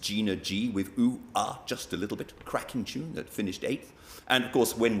 96, it was Gina G with Ooh Ah, Just a Little Bit, cracking tune that finished 8th. And of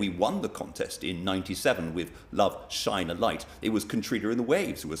course, when we won the contest in 97 with Love, Shine a Light, it was Contrita and the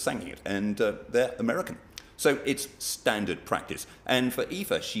Waves who were singing it, and they're American. So it's standard practice. And for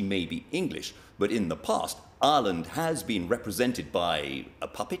Aoife, she may be English, but in the past, Ireland has been represented by a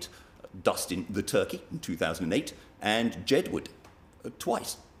puppet, Dustin the Turkey in 2008, and Jedward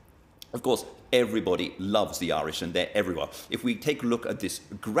twice. Of course, everybody loves the Irish and they're everywhere. If we take a look at this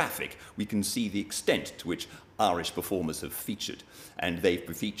graphic, we can see the extent to which Irish performers have featured. And they've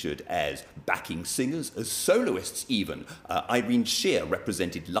been featured as backing singers, as soloists even. Irene Shear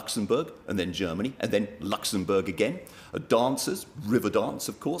represented Luxembourg and then Germany and then Luxembourg again. Dancers, Riverdance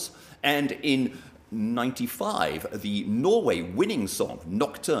of course. And in 95, the Norway winning song,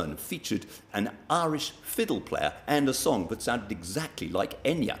 Nocturne, featured an Irish fiddle player and a song that sounded exactly like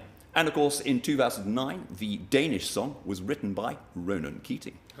Enya. And of course, in 2009, the Danish song was written by Ronan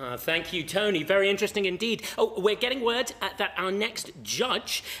Keating. Thank you, Tony. Very interesting indeed. Oh, we're getting word that our next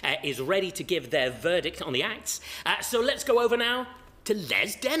judge is ready to give their verdict on the acts. So let's go over now to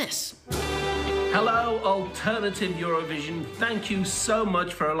Les Dennis. Hello, Alternative Eurovision. Thank you so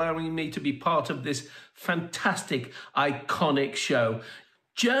much for allowing me to be part of this fantastic, iconic show.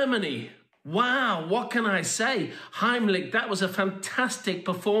 Germany. Wow, what can I say? Heimlich, that was a fantastic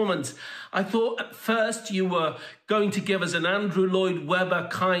performance. I thought at first you were going to give us an Andrew Lloyd Webber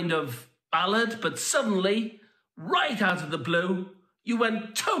kind of ballad, but suddenly, right out of the blue, you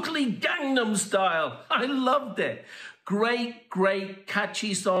went totally Gangnam Style. I loved it. Great,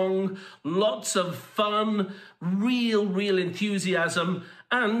 catchy song, lots of fun, real enthusiasm,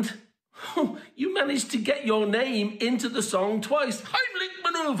 and you managed to get your name into the song twice. Heimlich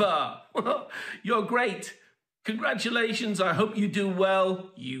Maneuver! You're great. Congratulations, I hope you do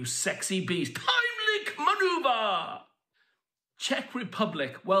well, you sexy beast. Heimlich Maneuver! Czech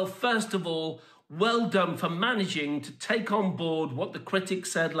Republic, well, first of all, well done for managing to take on board what the critics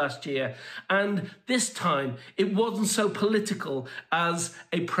said last year. And this time, it wasn't so political as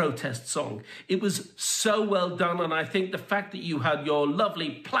a protest song. It was so well done, and I think the fact that you had your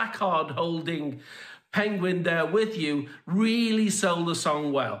lovely placard-holding penguin there with you really sold the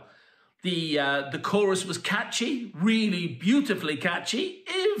song well. The chorus was catchy, really beautifully catchy,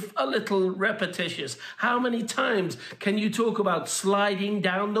 if a little repetitious. How many times can you talk about sliding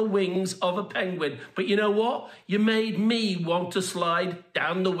down the wings of a penguin? But you know what? You made me want to slide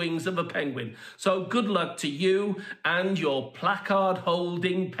down the wings of a penguin. So good luck to you and your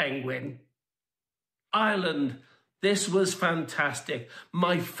placard-holding penguin. Ireland. This was fantastic.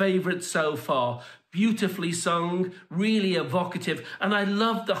 My favourite so far. Beautifully sung, really evocative, and I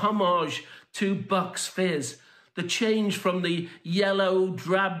loved the homage to Bucks Fizz. The change from the yellow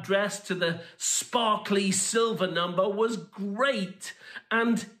drab dress to the sparkly silver number was great.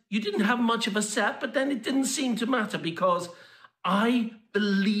 And you didn't have much of a set, but then it didn't seem to matter because I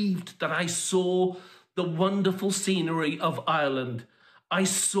believed that I saw the wonderful scenery of Ireland. I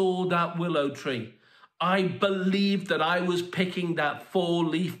saw that willow tree. I believed that I was picking that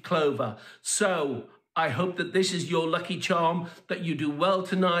four-leaf clover. So I hope that this is your lucky charm, that you do well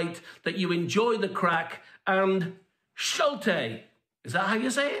tonight, that you enjoy the crack, and Schulte. Is that how you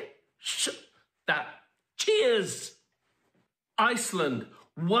say it? Cheers. Iceland.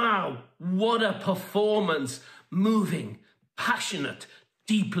 Wow, what a performance. Moving, passionate,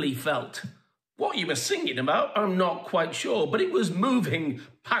 deeply felt. What you were singing about, I'm not quite sure, but it was moving,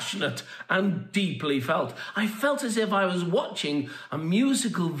 passionate, and deeply felt. I felt as if I was watching a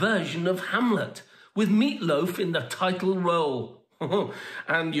musical version of Hamlet, with Meatloaf in the title role.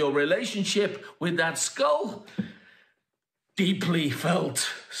 And your relationship with that skull? Deeply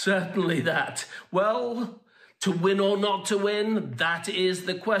felt, certainly that. Well, to win or not to win, that is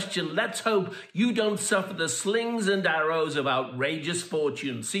the question. Let's hope you don't suffer the slings and arrows of outrageous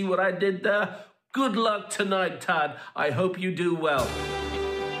fortune. See what I did there? Good luck tonight, Tad. I hope you do well.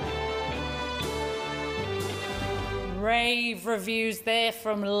 Rave reviews there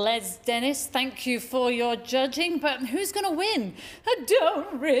from Les Dennis. Thank you for your judging. But who's going to win? I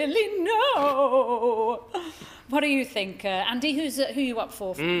don't really know. What do you think, Andy? Who are you up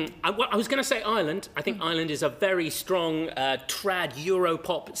for? I was going to say Ireland. I think Ireland is a very strong trad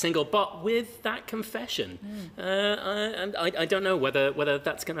Europop single, but with that confession. And I don't know whether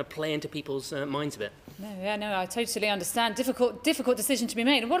that's going to play into people's minds a bit. No, I totally understand. Difficult decision to be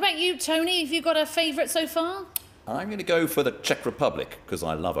made. And what about you, Tony? Have you got a favourite so far? I'm going to go for the Czech Republic because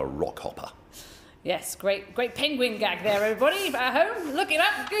I love a rock hopper. Yes, great penguin gag there, everybody at home. Look it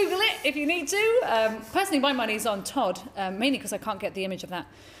up, Google it if you need to. Personally, my money's on Todd, mainly because I can't get the image of that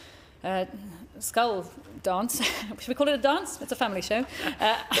skull dance. Should we call it a dance? It's a family show.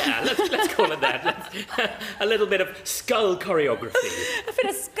 Yeah, let's call it that. A little bit of skull choreography. A bit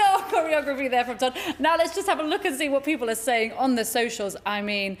of skull choreography there from Todd. Now let's just have a look and see what people are saying on the socials. I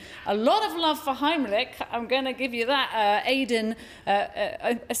mean, a lot of love for Heimlich. I'm going to give you that. Aidan,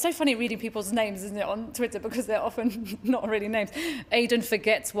 it's so funny reading people's names, isn't it, on Twitter, because they're often not really names. Aidan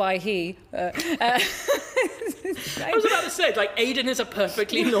forgets why he. I was about to say, like, Aidan is a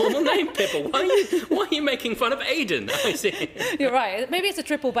perfectly normal name, Pippa. Why are you making fun of Aidan? I see. You're right. Maybe it's a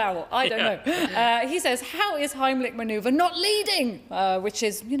triple barrel. I don't know. He says, how is Heimlich manoeuvre not leading? Which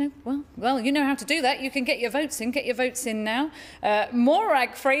is, well, you know how to do that. You can get your votes in. Get your votes in now.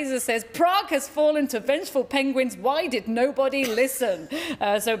 Morag Fraser says, Prague has fallen to vengeful penguins. Why did nobody listen?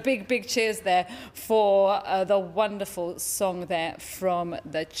 So big cheers there for the wonderful song there from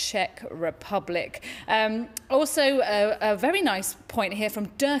the Czech Republic. Also, a very nice point here from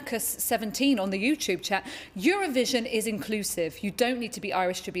Dirkus17 on the YouTube chat. Eurovision is inclusive. You don't need to be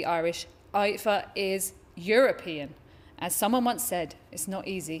Irish to be Irish. IFA is European. As someone once said, it's not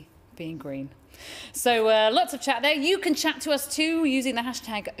easy being green. So lots of chat there. You can chat to us too using the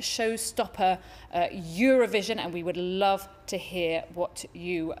hashtag Showstopper Eurovision, and we would love to hear what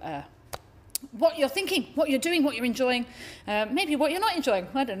you're thinking, what you're doing, what you're enjoying, maybe what you're not enjoying.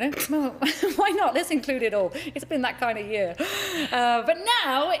 I don't know. Well, why not? Let's include it all. It's been that kind of year. But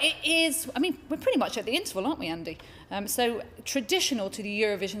now it is, I mean, we're pretty much at the interval, aren't we, Andy? So traditional to the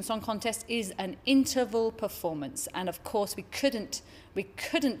Eurovision Song Contest is an interval performance. And of course, we couldn't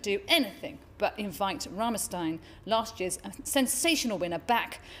do anything but invite Rammstein, last year's sensational winner,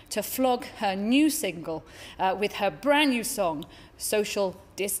 back to flog her new single with her brand new song, Social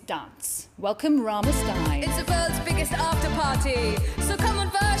Distance. Welcome, Rammstein. It's the world's biggest after party, so come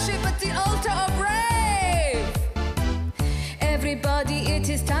and worship at the altar of rave. Everybody, it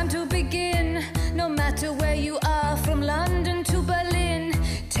is time to begin. No matter where you are, from London to Berlin,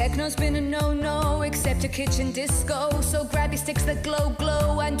 techno's been a no-no, except a kitchen disco. So grab your sticks that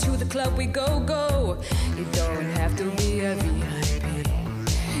glow, and to the club we go. You don't have to be a VIP.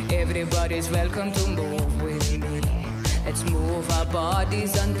 Everybody's welcome to move with me. Let's move our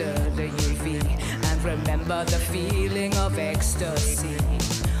bodies under the UV and remember the feeling of ecstasy.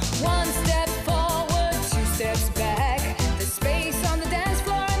 One step forward, two steps back. The space on the dance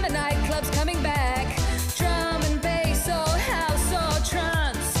floor and the nightclub's coming back. Drum and bass or house or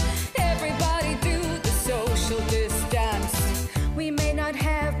trance. Everybody do the social distance. We may not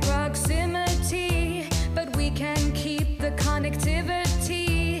have proximity, but we can keep the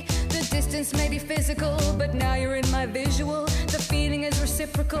connectivity. Distance may be physical, but now you're in my visual. The feeling is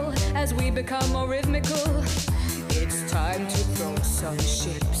reciprocal as we become more rhythmical. It's time to throw some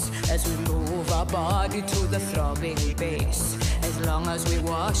ships as we move our body to the throbbing bass. As long as we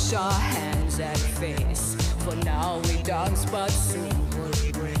wash our hands and face. For now we dance, but soon we'll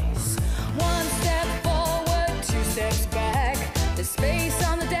embrace. One step forward, two steps back. The space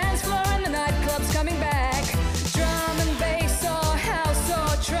on the dance floor and the nightclub's coming back. Drum and bass or house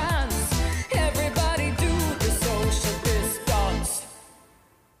or trance. Everybody do the social distance.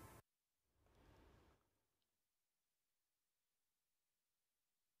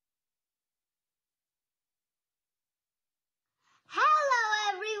 Hello,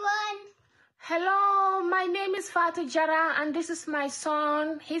 everyone. Hello, my name is Fatu Jara, and this is my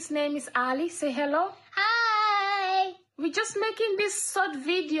son. His name is Ali. Say hello. Hi. We're just making this short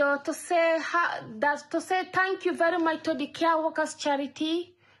video to say thank you very much to the Care Workers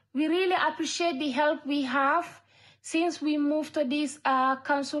Charity. We really appreciate the help we have. Since we moved to this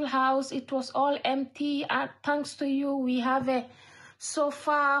council house, it was all empty. Thanks to you, we have a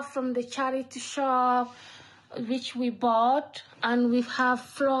sofa from the charity shop, which we bought, and we have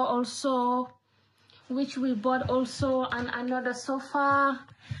floor also, which we bought also, and another sofa.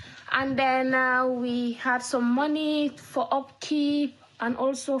 And then we had some money for upkeep and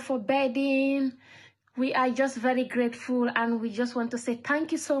also for bedding. We are just very grateful, and we just want to say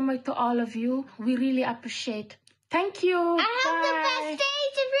thank you so much to all of you. We really appreciate. Thank you. I hope the best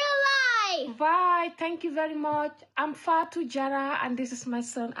days in real life. Bye. Thank you very much. I'm Fatou Jara, and this is my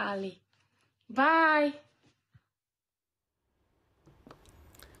son Ali. Bye.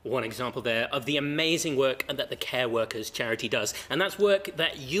 One example there of the amazing work that the Care Workers charity does. And that's work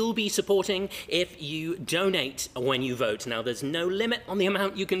that you'll be supporting if you donate when you vote. Now, there's no limit on the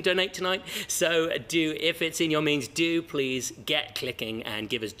amount you can donate tonight. So do, if it's in your means, do please get clicking and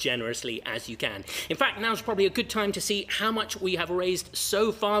give as generously as you can. In fact, now's probably a good time to see how much we have raised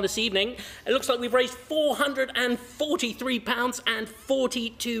so far this evening. It looks like we've raised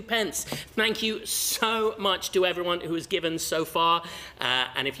 £443.42. Thank you so much to everyone who has given so far.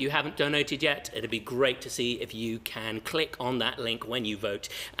 And if you haven't donated yet, it'd be great to see if you can click on that link when you vote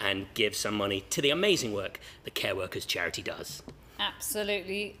and give some money to the amazing work the Care Workers charity does.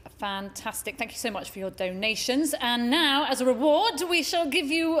 Absolutely fantastic. Thank you so much for your donations. And now, as a reward, we shall give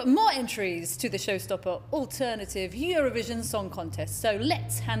you more entries to the Showstopper Alternative Eurovision Song Contest. So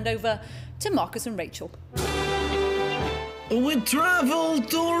let's hand over to Marcus and Rachel. We travel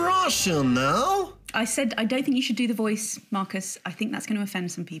to Russia now. I said I don't think you should do the voice, Marcus. I think that's going to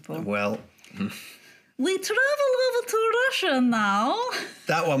offend some people. Well, we travel over to Russia now.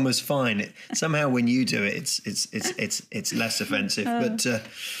 That one was fine. Somehow, when you do it, it's less offensive. But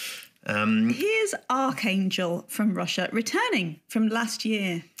here's Archangel from Russia, returning from last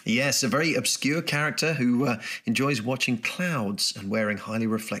year. Yes, a very obscure character who enjoys watching clouds and wearing highly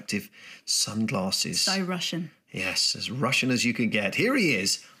reflective sunglasses. So Russian. Yes, as Russian as you can get. Here he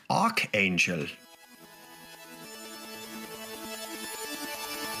is, Archangel.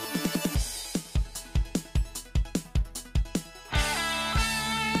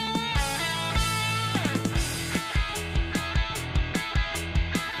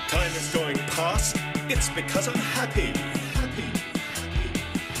 Time is going past, it's because I'm happy.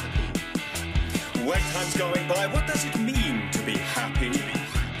 When time's going by, what does it mean to be happy?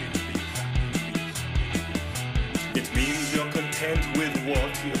 It means you're content with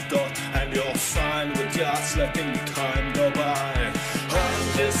what you've got, and you're fine with just letting time go by.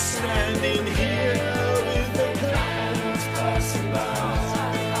 I'm just standing here with the clouds passing by.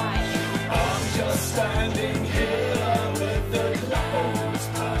 I'm just standing here with the clouds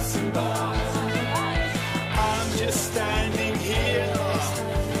passing by. I'm just standing here.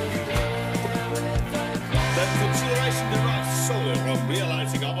 That consideration derives solely from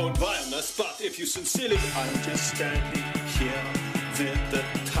realizing our own vileness, but if you sincerely, I'm just standing here with the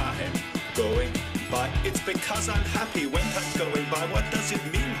time going by. It's because I'm happy. When time's going by, what does it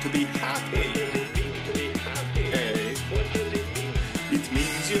mean to be happy? Hey. It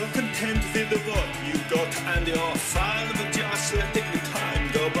means you're content with what you got, and you're fine with just letting the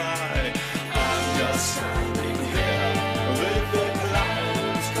time go by. I'm just standing here with the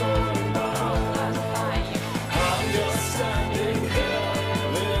clouds going by. I'm just standing here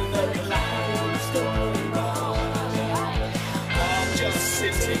with the clouds going by. I'm just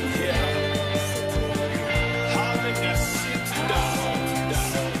sitting here, having a sit down.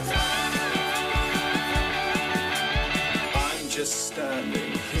 I'm just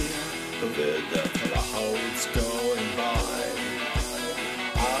standing here with the clouds going by.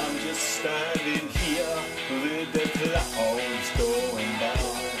 I'm just standing here with the clouds going by.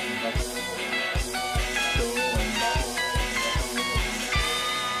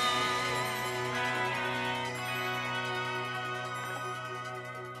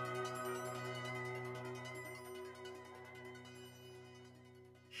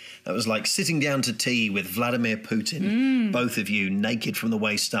 That was like sitting down to tea with Vladimir Putin, both of you naked from the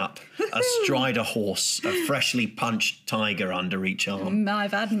waist up, astride a horse, a freshly punched tiger under each arm.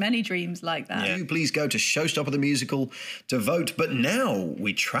 I've had many dreams like that. Yeah. Please go to Showstopper the Musical to vote. But now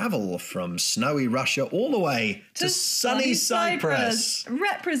we travel from snowy Russia all the way to sunny Cyprus.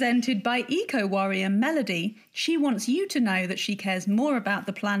 Represented by eco-warrior Melody. She wants you to know that she cares more about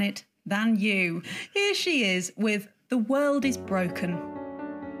the planet than you. Here she is with The World is Broken.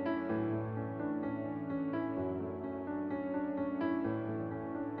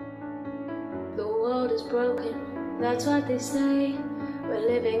 The world is broken, that's what they say. We're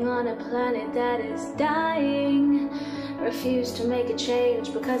living on a planet that is dying. Refuse to make a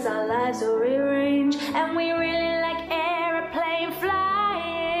change because our lives are rearranged, and we really like airplane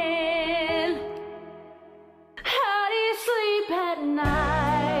flying. How do you sleep at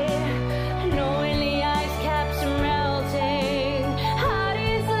night, knowing the ice caps are melting? How do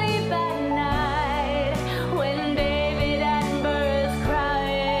you sleep at night when David Attenborough is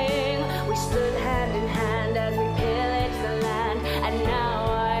crying? We stood hand in hand as we pillaged the land, and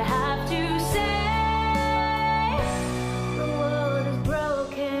now I have to say the world is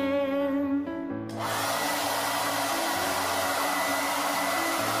broken.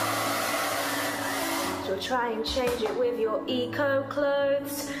 try and change it with your eco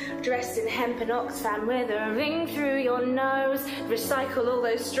clothes. Dressed in hemp and Oxfam with a ring through your nose. Recycle all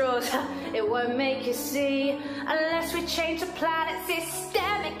those straws, it won't make you see. Unless we change the planet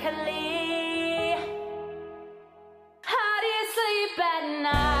systemically. How do you sleep at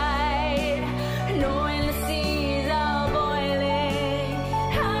night, knowing the seas are boiling?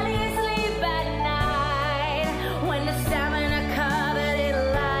 How do you sleep at night, when the salmon are covered in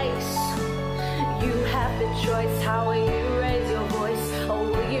lice? You have the choice, how will you raise your voice? Or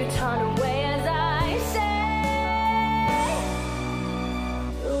will you turn away as I say?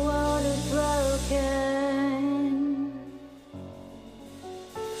 The world is broken.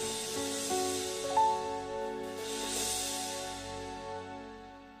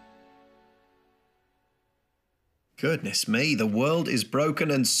 Goodness me, the world is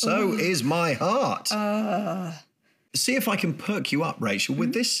broken and so is my heart. See if I can perk you up, Rachel,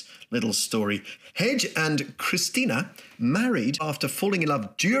 with this little story. Hedge and Christina married after falling in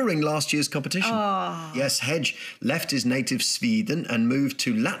love during last year's competition. Yes, Hedge left his native Sweden and moved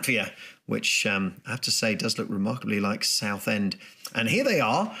to Latvia, which I have to say does look remarkably like Southend. And here they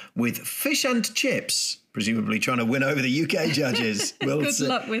are with fish and chips, presumably trying to win over the UK judges. Good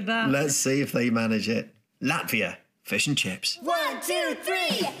luck with that. Let's see if they manage it. Latvia, fish and chips. 1, 2,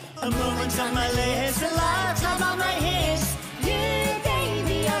 3. A moment on my lips, a lifetime on my hips. You,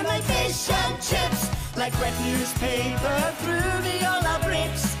 baby, are my fish and chips. Like wet newspaper through the Viola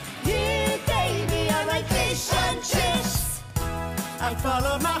bricks. You, baby, are my fish and chips. I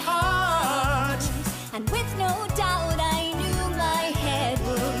followed my heart, And with no doubt I knew my head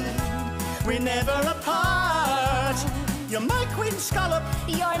would. we're never apart. You're my Queen Scallop,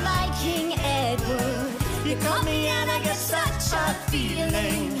 You're my King Edward. you caught me and I get such a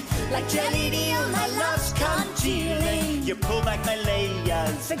feeling. Like jelly bean, my love's congealing. You pull back my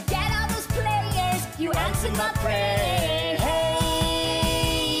layers, Forget all those players, you answered my prayers.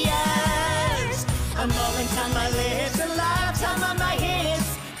 A moment on my lips, a lifetime on my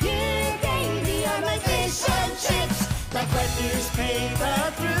hips. You, baby, are my fish and chips. Like wet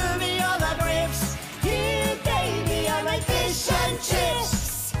newspaper through Viola grips. You, baby, are my fish and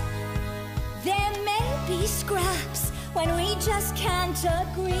chips. There may be scraps when we just can't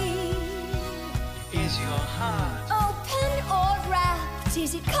agree. Is your heart Open or wrapped,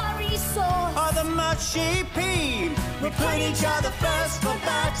 is it curry sauce? or the mushy pea? We put each other first for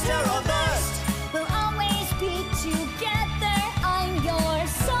better or worst. We'll always be together. I'm your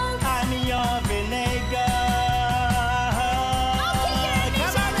salt. I'm your vinegar.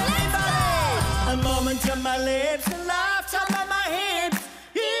 Come on, everybody! A moment on my lips, a lifetime on my hips.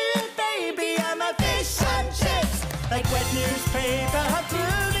 You, baby, are my fish and chips. Like wet newspaper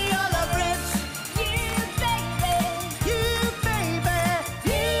through the olive ribs. You, baby. You, baby,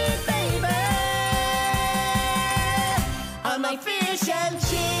 you, baby, are my fish and chips.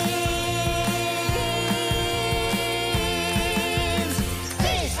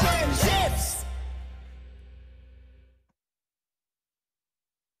 Fish and chips.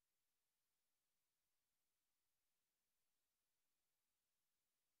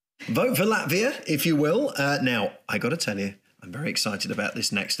 Vote for Latvia, if you will. Now, I got to tell you, I'm very excited about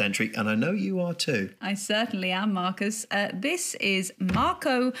this next entry, and I know you are too. I certainly am, Marcus. This is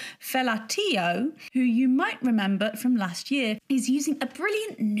Marco Felatio, who you might remember from last year, is using a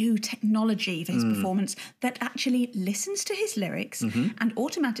brilliant new technology for his performance that actually listens to his lyrics and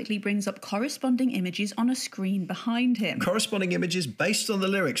automatically brings up corresponding images on a screen behind him. Corresponding images based on the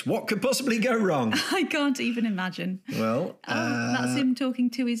lyrics. What could possibly go wrong? I can't even imagine. Well, That's him talking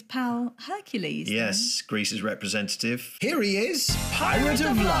to his pal Hercules. yes, Greece's representative. Here he is, Pirate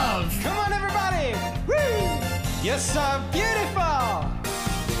of Love. Come on, everybody! Woo! You're so beautiful!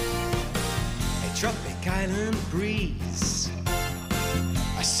 A tropic island breeze.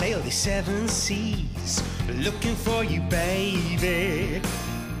 I sail the 7 seas, looking for you, baby.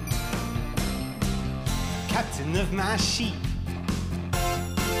 Captain of my sheep.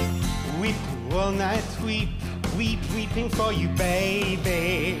 Weep all night, weep, weeping for you,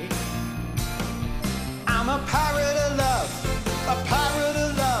 baby. I'm a pirate of love, a pirate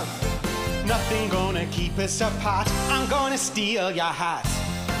of love. Nothing gonna keep us apart. I'm gonna steal your heart.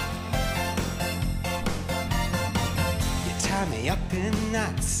 You tie me up in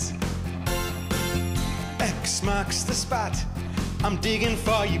knots. X marks the spot. I'm digging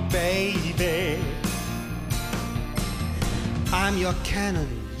for you, baby. I'm your cannon,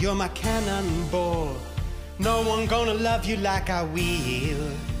 you're my cannonball. No one gonna love you like I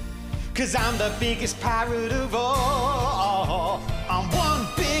will. 'Cause I'm the biggest pirate of all. I'm one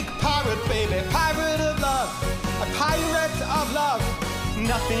big pirate, baby, pirate of love, a pirate of love.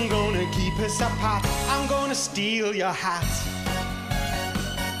 Nothing gonna keep us apart. I'm gonna steal your hat.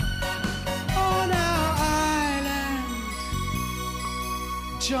 On our island,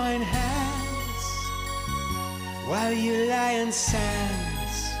 join hands while you lie in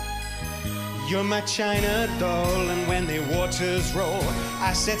sands. You're my China doll, and when the waters roll,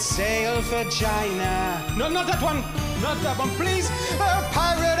 I set sail for China. No, not that one, please. A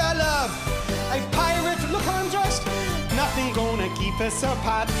pirate I love, a pirate, look how I'm dressed. Nothing gonna keep us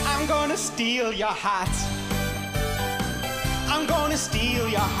apart. I'm gonna steal your hat. I'm gonna steal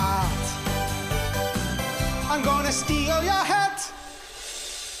your heart. I'm gonna steal your hat.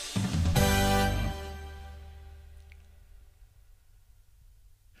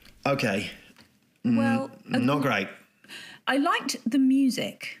 Okay. Well, not great. I liked the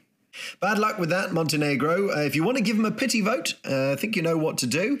music. Bad luck with that, Montenegro. If you want to give them a pity vote, I think you know what to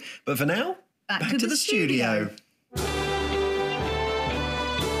do. But for now, back to the studio.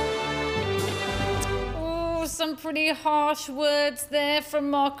 Oh, some pretty harsh words there from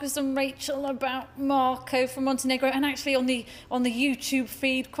Marcus and Rachel about Marco from Montenegro. And actually on the YouTube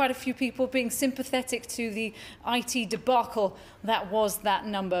feed, quite a few people being sympathetic to the IT debacle that was that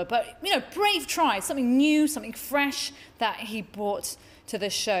number. But, you know, brave try, something new, something fresh that he brought to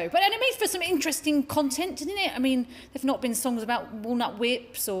the show. But and it made for some interesting content, didn't it? I mean, there've not been songs about walnut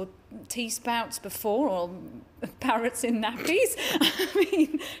whips or tea spouts before, or parrots in nappies. I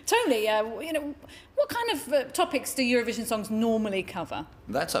mean, totally. You know, what kind of topics do Eurovision songs normally cover?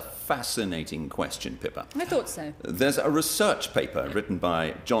 That's a fascinating question, Pippa. I thought so. There's a research paper written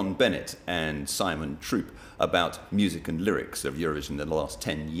by John Bennett and Simon Troop about music and lyrics of Eurovision in the last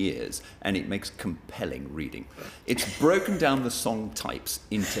 10 years, and it makes compelling reading. It's broken down the song types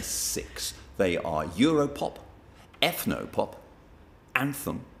into 6. They are Europop, ethnopop,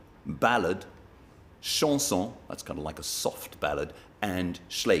 anthem, ballad, chanson, that's kind of like a soft ballad, and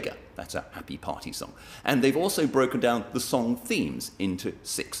Schläger, that's a happy party song. And they've also broken down the song themes into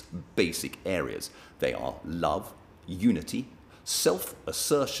 6 basic areas. They are love, unity,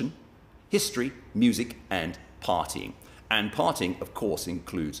 self-assertion, history, music, and partying. And partying, of course,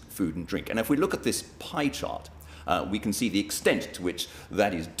 includes food and drink. And if we look at this pie chart, we can see the extent to which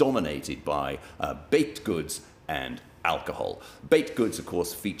that is dominated by baked goods and alcohol. Baked goods, of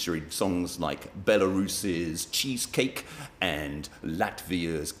course, feature in songs like Belarus's Cheesecake and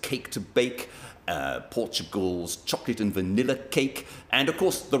Latvia's Cake to Bake, Portugal's Chocolate and Vanilla Cake, and of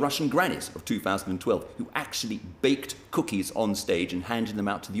course the Russian grannies of 2012, who actually baked cookies on stage and handed them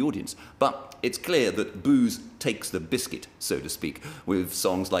out to the audience. But it's clear that booze takes the biscuit, so to speak, with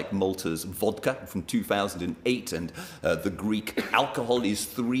songs like Malta's Vodka from 2008 and the Greek Alcohol is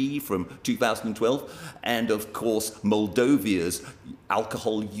 3 from 2012, and of course Moldova's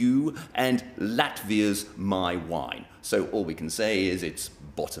Alcohol U and Latvia's My Wine. So all we can say is it's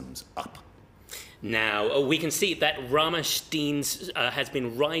bottoms up. Now, we can see that Rammstein's has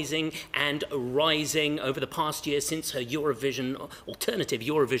been rising and rising over the past year since her alternative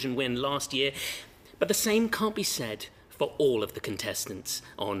Eurovision win last year. But the same can't be said for all of the contestants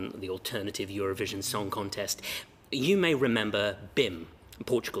on the alternative Eurovision Song Contest. You may remember BIM,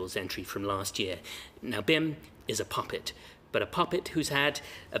 Portugal's entry from last year. Now, BIM is a puppet, but a puppet who's had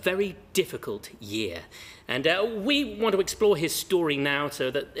a very difficult year. And we want to explore his story now so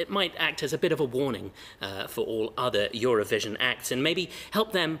that it might act as a bit of a warning for all other Eurovision acts and maybe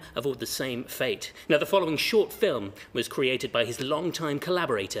help them avoid the same fate. Now, the following short film was created by his longtime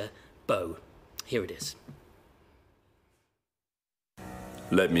collaborator, Bo. Here it is.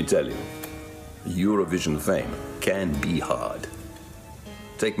 Let me tell you, Eurovision fame can be hard.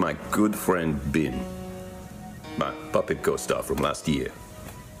 Take my good friend Bin, my puppet co-star from last year.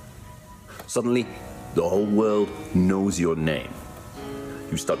 Suddenly, the whole world knows your name.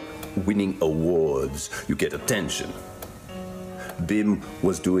 You start winning awards, you get attention. Bim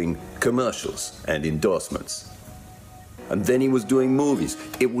was doing commercials and endorsements. And then he was doing movies.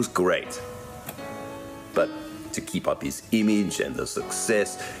 It was great. But to keep up his image and the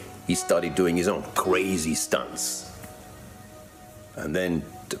success, he started doing his own crazy stunts. And then,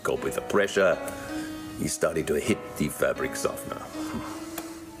 to cope with the pressure, he started to hit the fabric softener.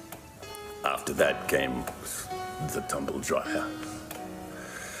 After that came the tumble dryer.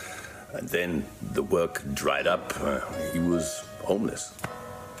 And then the work dried up. He was homeless,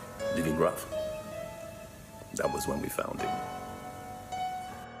 living rough. That was when we found him.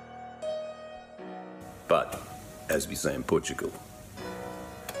 But, as we say in Portugal,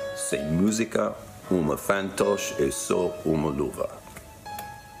 sem música, uma fantoche é só uma luva.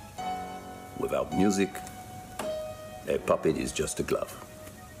 Without music, a puppet is just a glove.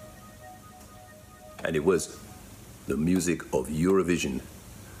 And it was the music of Eurovision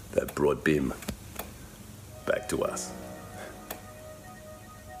that brought BIM back to us.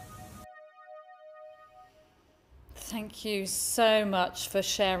 Thank you so much for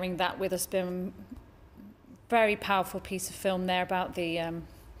sharing that with us, Bim. Very powerful piece of film there about the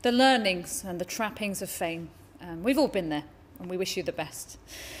learnings and the trappings of fame. We've all been there, and we wish you the best.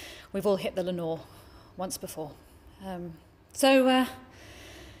 We've all hit the Lenore once before. So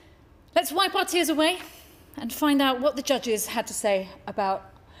let's wipe our tears away and find out what the judges had to say about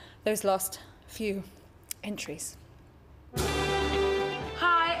those last few entries.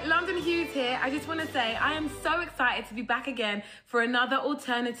 Hi, London Hughes here. I just want to say I am so excited to be back again for another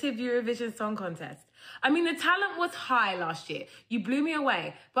alternative Eurovision Song Contest. I mean, the talent was high last year. You blew me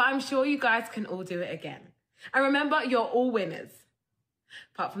away, but I'm sure you guys can all do it again. And remember, you're all winners.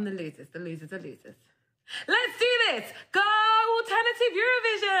 Apart from the losers. The losers are losers. Let's do this! Go Alternative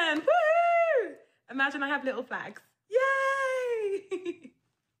Eurovision! Woohoo! Imagine I have little flags. Yay!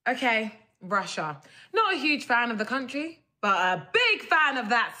 Okay, Russia. Not a huge fan of the country, but a big fan of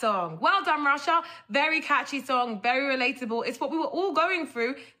that song. Well done, Russia. Very catchy song, very relatable. It's what we were all going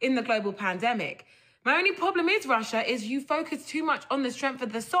through in the global pandemic. My only problem is, Russia, is you focused too much on the strength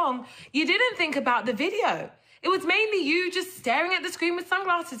of the song. You didn't think about the video. It was mainly you just staring at the screen with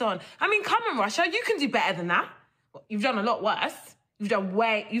sunglasses on. I mean, come on, Russia, you can do better than that. Well, you've done a lot worse. You've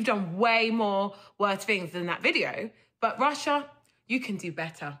done way more worse things than that video. But Russia, you can do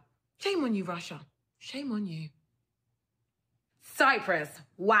better. Shame on you, Russia. Shame on you. Cyprus,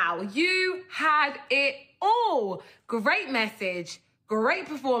 wow, you had it all. Great message, great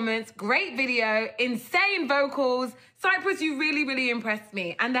performance, great video, insane vocals. Cyprus, you really, really impressed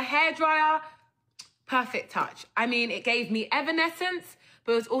me. And the hairdryer, perfect touch. I mean, it gave me Evanescence,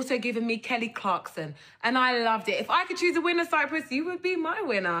 but it was also giving me Kelly Clarkson. And I loved it. If I could choose a winner, Cyprus, you would be my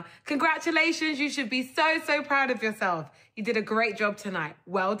winner. Congratulations. You should be so, so proud of yourself. You did a great job tonight.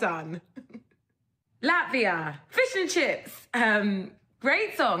 Well done. Latvia, Fish and Chips.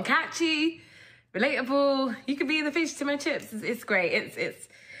 Great song, catchy, relatable. You could be the fish to my chips. It's great.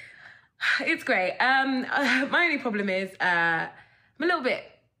 It's great. My only problem is I'm a little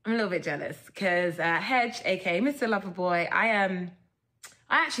bit jealous because Hedge, aka Mr. Loverboy, I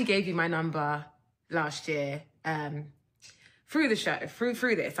actually gave you my number last year through the show,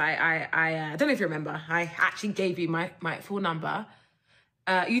 through this. I don't know if you remember. I actually gave you my full number.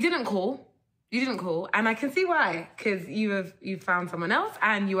 You didn't call. And I can see why, because you've found someone else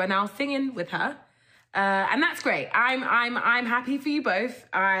and you are now singing with her. And that's great. I'm happy for you both.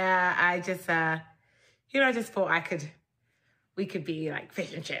 I just thought we could be like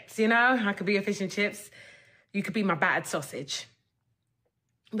fish and chips, you know? I could be a fish and chips. You could be my battered sausage.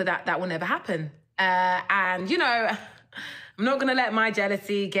 But that will never happen. And, you know, I'm not going to let my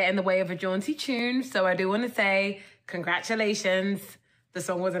jealousy get in the way of a jaunty tune. So I do want to say congratulations. The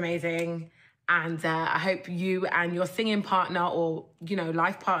song was amazing. And I hope you and your singing partner or, you know,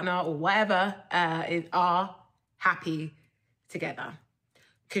 life partner or whatever are happy together.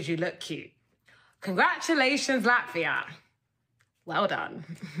 Because you look cute. Congratulations, Latvia. Well done.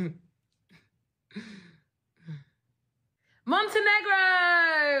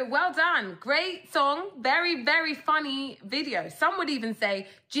 Montenegro! Well done. Great song. Very, very funny video. Some would even say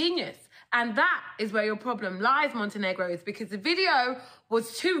genius. And that is where your problem lies, Montenegro, is because the video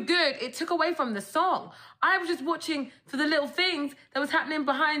was too good. It took away from the song. I was just watching for the little things that was happening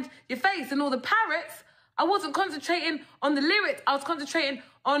behind your face and all the parrots. I wasn't concentrating on the lyrics. I was concentrating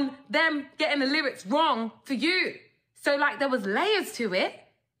on them getting the lyrics wrong for you. So, like, there was layers to it.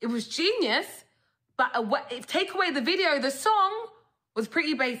 It was genius. But if take away the video, the song was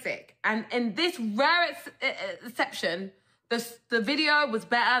pretty basic. And in this rare exception, the video was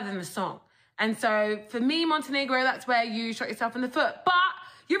better than the song. And so for me, Montenegro, that's where you shot yourself in the foot. But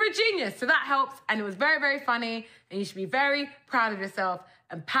you're a genius, so that helps. And it was very, very funny. And you should be very proud of yourself.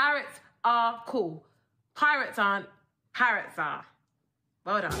 And parrots are cool. Pirates aren't, parrots are.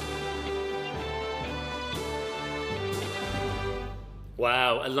 Well done.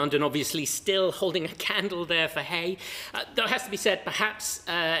 Wow, London obviously still holding a candle there for Hay. Though it has to be said, perhaps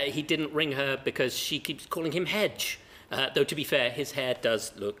he didn't ring her because she keeps calling him Hedge. Though, to be fair, his hair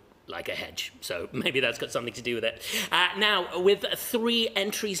does look like a hedge, so maybe that's got something to do with it. Now, with 3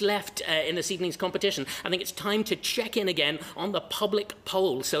 entries left in this evening's competition, I think it's time to check in again on the public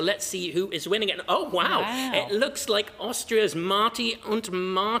poll. So let's see who is winning it. Oh, wow. It looks like Austria's Marti und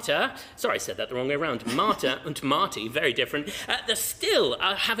Marta. Sorry, I said that the wrong way around. Marta und Marti, very different. They're still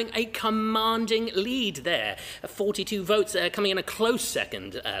having a commanding lead there. 42 votes coming in a close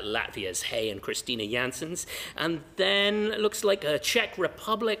second. Latvia's Hay and Christina Janssens. And then it looks like Czech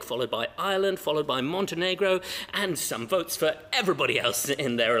Republic, followed followed by Ireland, followed by Montenegro, and some votes for everybody else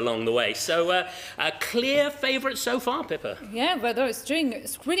in there along the way. So a clear favourite so far, Pippa. Yeah, well, it's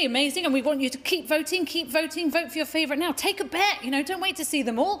really amazing, and we want you to keep voting, vote for your favourite now. Take a bet, don't wait to see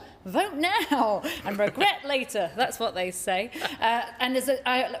them all. Vote now and regret later. That's what they say. And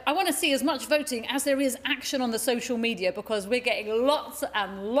I want to see as much voting as there is action on the social media, because we're getting lots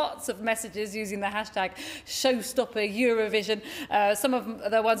and lots of messages using the hashtag Showstopper Eurovision. Some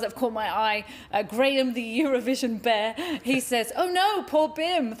of the ones that have caught my eye. Graham, the Eurovision bear, he says, "Oh no, poor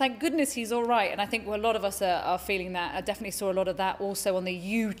Bim. Thank goodness he's all right." And I think a lot of us are feeling that. I definitely saw a lot of that also on the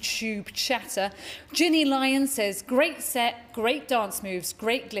YouTube chatter. Ginny Lyon says, "Great set, great dance moves,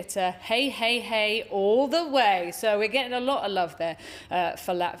 great glitter. Hey, hey, hey, all the way." So we're getting a lot of love there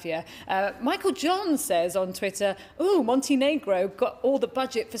for Latvia. Michael John says on Twitter, "Ooh, Montenegro got all the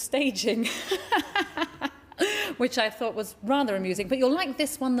budget for staging." Which I thought was rather amusing. But you'll like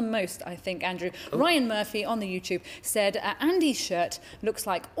this one the most, I think, Andrew. Oh. Ryan Murphy on the YouTube said, "Andy's shirt looks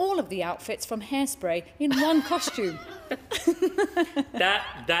like all of the outfits from Hairspray in one costume."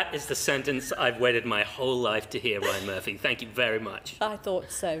 That is the sentence I've waited my whole life to hear, Ryan Murphy. Thank you very much. I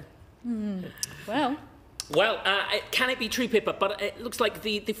thought so. Well, can it be true, Pippa? But it looks like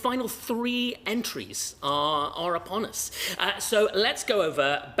the final 3 entries are upon us. So let's go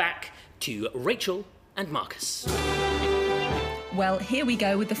back to Rachel and Marcus. Well, here we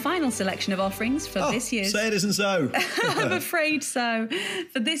go with the final selection of offerings for this year's... Say it isn't so. I'm afraid so.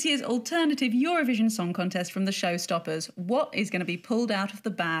 For this year's alternative Eurovision Song Contest from the Showstoppers, what is going to be pulled out of the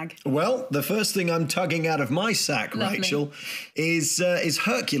bag? Well, the first thing I'm tugging out of my sack, Lovely. Rachel, is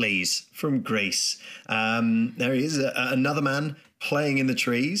Hercules from Greece. There he is, another man playing in the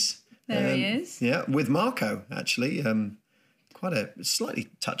trees. There he is. Yeah, with Marco, actually. Quite a slightly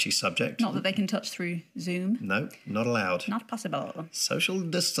touchy subject. Not that they can touch through Zoom. No, not allowed. Not possible. Social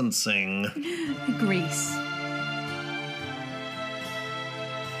distancing. Greece.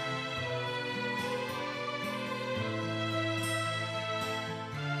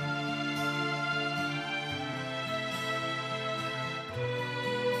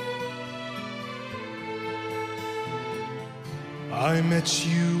 I met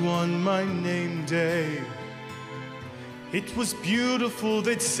you on my name day. It was beautiful,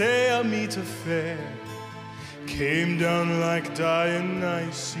 they'd say I meet a fair. Came down like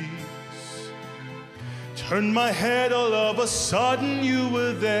Dionysus. Turned my head, all of a sudden you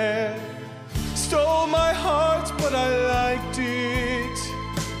were there. Stole my heart, but I liked it.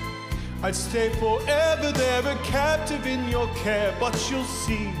 I'd stay forever there, a captive in your care. But you'll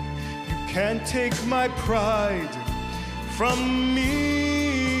see, you can't take my pride from me.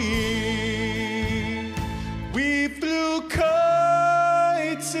 We flew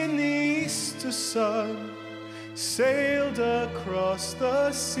kites in the Easter sun, sailed across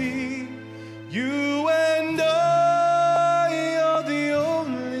the sea. You and I are the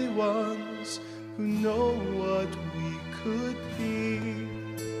only ones who know what we could be.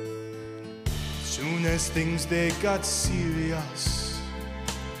 Soon as things they got serious,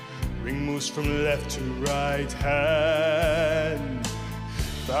 ring moves from left to right hand.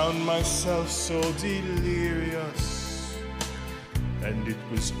 Found myself so delirious, and it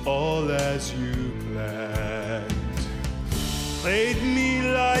was all as you planned. Played me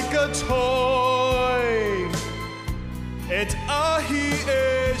like a toy, et ahi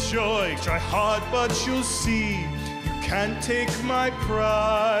e joy. Try hard, but you'll see, you can't take my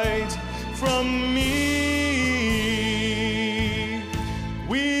pride from me.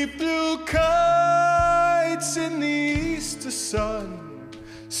 We flew kites in the Easter sun,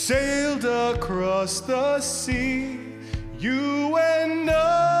 sailed across the sea. You and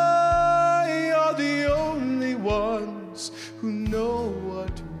I are the only ones who know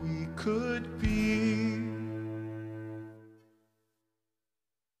what we could be.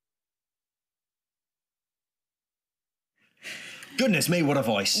 Goodness me, what a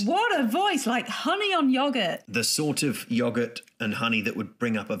voice. What a voice, like honey on yoghurt. The sort of yoghurt and honey that would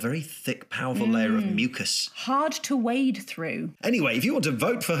bring up a very thick, powerful layer of mucus. Hard to wade through. Anyway, if you want to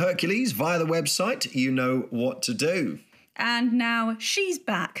vote for Hercules via the website, you know what to do. And now she's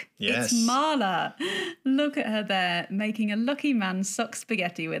back. Yes. It's Marla. Look at her there, making a lucky man suck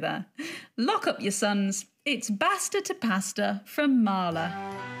spaghetti with her. Lock up your sons. It's Basta to Pasta from Marla.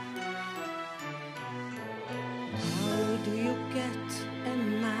 How do you get a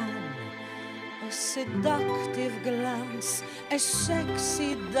man? A seductive glance, a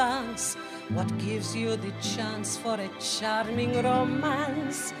sexy dance, What gives you the chance for a charming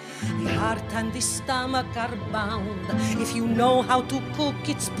romance? The heart and the stomach are bound. If you know how to cook,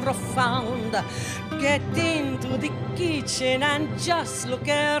 it's profound. Get into the kitchen and just look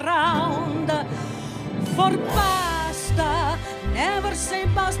around. For pasta, never say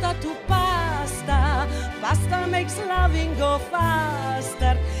pasta to pasta. Pasta makes loving go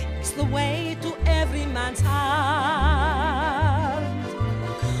faster. It's the way to every man's heart.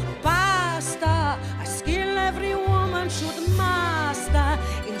 Pasta, a skill every woman should master.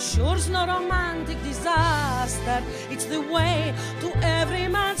 Ensures no romantic disaster. It's the way to every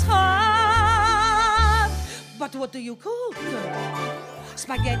man's heart. But what do you cook?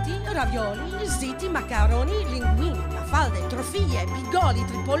 Spaghetti, ravioli, ziti, macaroni, linguini, mafalde, trofie, bigoli,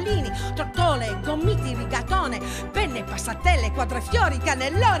 tripollini, tortole, gomiti, rigatone, penne, passatelle, quadrifiori,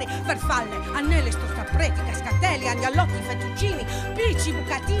 cannelloni, farfalle, annelle, stroffapreti, cascatelli, agnellotti, fettuccini, pici,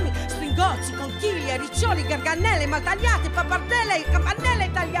 bucatini, stringozzi, conchiglie, riccioli, garganelle, maltagliate, pappardelle, campanelle,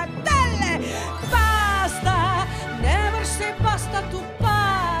 tagliatelle. Basta! Never say basta to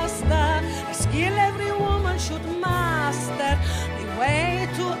pasta. A skill every woman should master. The way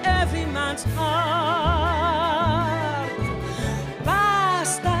to every man's heart.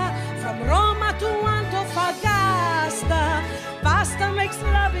 Pasta, from Roma to Antofagasta. Pasta makes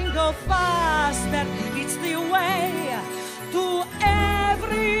loving go faster. It's the way to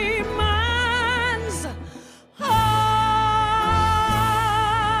every man's heart.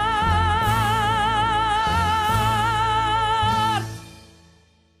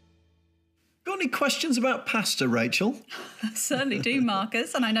 Got any questions about pasta, Rachel? I certainly do,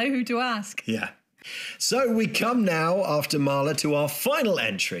 Marcus, and I know who to ask. Yeah. So we come now, after Marla, to our final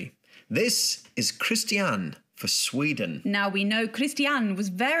entry. This is Christiane for Sweden. Now, we know Christiane was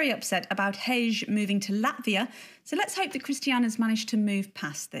very upset about Hej moving to Latvia, so let's hope that Christiane has managed to move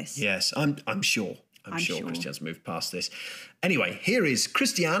past this. Yes, I'm sure. I'm sure Christiane's moved past this. Anyway, here is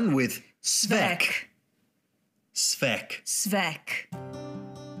Christiane with Svek. Svek. Svek.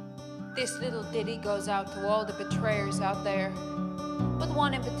 This little ditty goes out to all the betrayers out there, but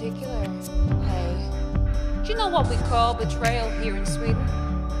one in particular. Hey, do you know what we call betrayal here in Sweden?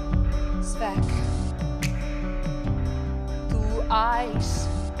 Svek. 2 eyes,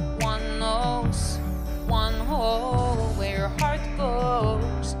 1 nose, 1 hole where your heart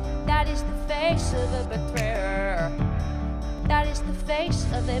goes. That is the face of a betrayer. That is the face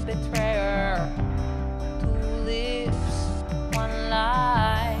of a betrayer. 2 lips, 1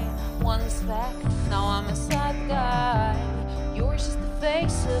 lie, 1 Svek. Now I'm a sad guy. Yours is the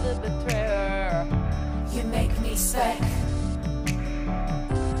face of a betrayer. You make me Svek.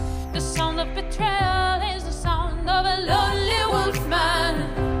 The sound of betrayal is the sound of a lonely wolfman,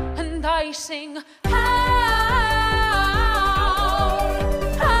 and I sing howl,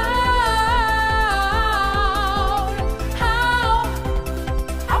 howl, howl.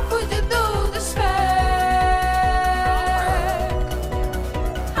 How could you do this, Svek?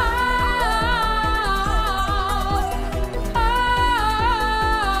 Howl, howl.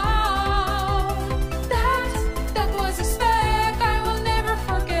 That was a Svek I will never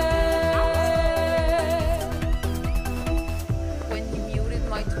forget. When you muted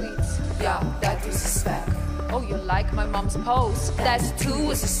my tweets, yeah, that was a Svek. Oh, you like my mom's post? That too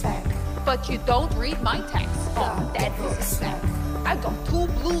was a Svek. But you don't read my text. Oh, that was a Svek. I got 2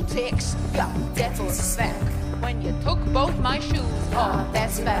 blue ticks. Yeah, that was a Svek. When you took both my shoes. Oh,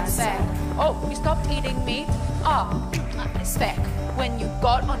 that's bad Svek. Oh, you stopped eating meat. Oh, Svek. When you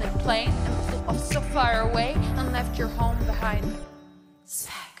got on a plane and flew off so far away and left your home behind.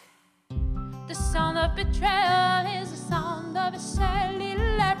 Svek. The sound of betrayal is the sound of a sad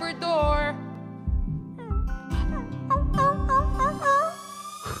little Labrador.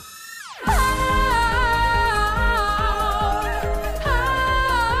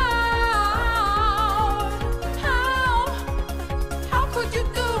 How could you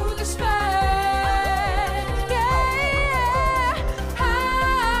do this, Svek? Yeah.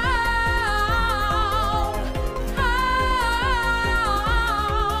 Howl, howl.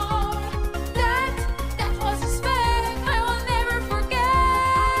 That was a Svek I will never forget.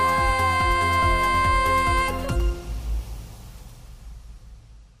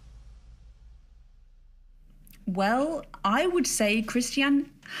 Well, I would say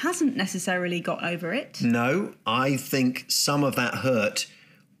Christiane hasn't necessarily got over it. No, I think some of that hurt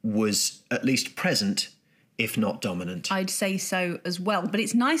was at least present if not dominant. I'd say so as well. But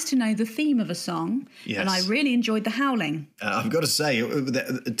it's nice to know the theme of a song. Yes. And I really enjoyed the howling. I've got to say,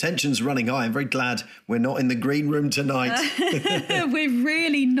 the tension's running high. I'm very glad we're not in the green room tonight. We're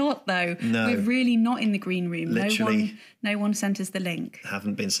really not, though. No. We're really not in the green room. Literally. No one sent us the link.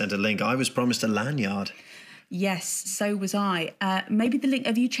 Haven't been sent a link. I was promised a lanyard. Yes, so was I. Maybe the link.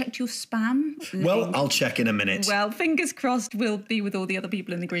 Have you checked your spam? Well, I'll check in a minute. Well, fingers crossed we'll be with all the other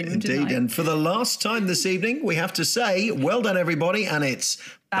people in the green room tonight. Indeed, and for the last time this evening, we have to say, well done, everybody, and it's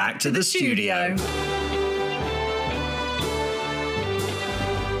back to the studio.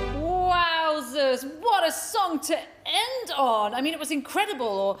 Wowzers, what a song to end on. I mean, it was incredible,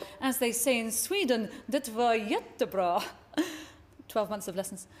 or as they say in Sweden, det var jättebra. 12 months of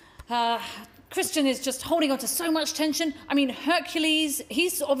lessons. Christian is just holding on to so much tension. I mean, Hercules,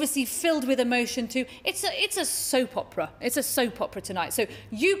 he's obviously filled with emotion too. It's a soap opera. It's a soap opera tonight. So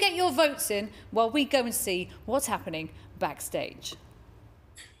you get your votes in while we go and see what's happening backstage.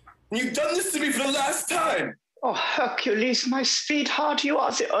 You've done this to me for the last time. Oh, Hercules, my sweetheart, you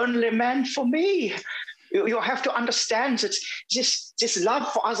are the only man for me. You have to understand that this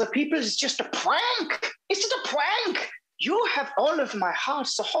love for other people is just a prank. It's just a prank. You have all of my heart.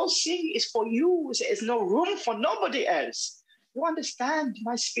 The whole thing is for you. There is no room for nobody else. You understand,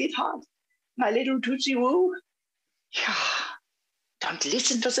 my sweetheart? My little Tootsie Woo? Yeah. Don't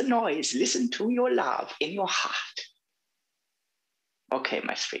listen to the noise. Listen to your love in your heart. Okay,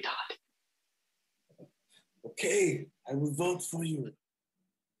 my sweetheart. Okay, I will vote for you.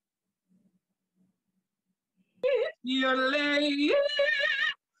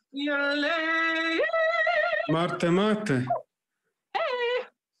 Marte. Hey.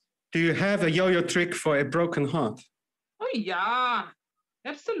 Do you have a yo-yo trick for a broken heart? Oh, yeah.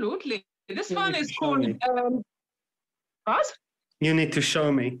 Absolutely. This one is called... what? You need to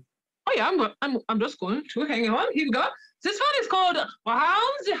show me. Oh, yeah, I'm just going to hang on. Here we go. This one is called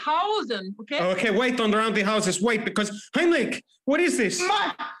Around the Housen, okay? Okay, wait on Around the Houses. Wait, because... Heimlich, what is this?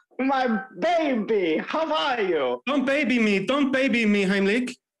 My baby, how are you? Don't baby me,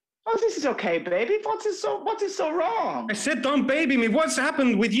 Heimlich. Oh, this is okay, baby. What is so wrong? I said don't baby me. What's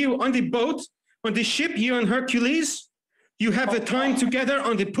happened with you on the boat, on the ship, you and Hercules? You have the time together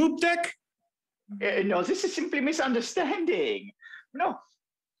on the poop deck? No, this is simply misunderstanding. No,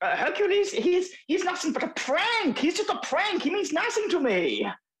 Hercules, he's nothing but a prank. He's just a prank. He means nothing to me.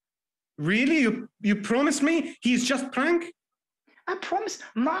 Really? You promise me he's just prank? I promise,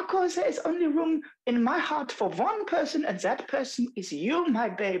 Marco, there is only room in my heart for one person, and that person is you, my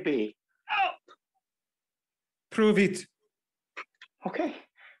baby. Oh. Prove it. Okay.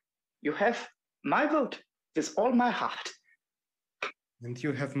 You have my vote with all my heart. And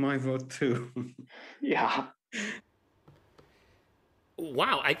you have my vote too. Yeah.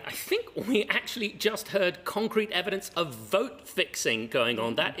 Wow, I think we actually just heard concrete evidence of vote fixing going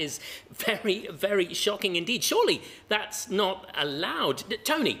on. That is very, very shocking indeed. Surely that's not allowed.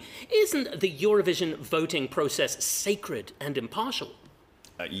 Tony, isn't the Eurovision voting process sacred and impartial?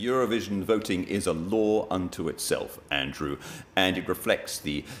 Eurovision voting is a law unto itself, Andrew, and it reflects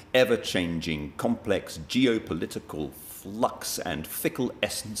the ever-changing, complex geopolitical flux and fickle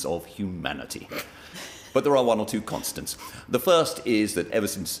essence of humanity. But there are one or two constants. The first is that ever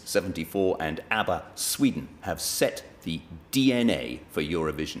since '74 and ABBA, Sweden have set the DNA for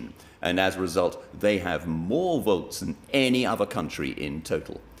Eurovision. And as a result, they have more votes than any other country in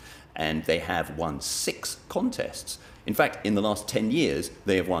total. And they have won 6 contests. In fact, in the last 10 years,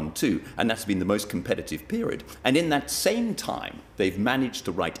 they have won 2, and that's been the most competitive period. And in that same time, they've managed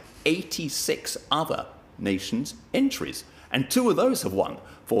to write 86 other nations' entries. And 2 of those have won,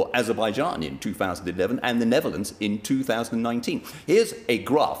 for Azerbaijan in 2011 and the Netherlands in 2019. Here's a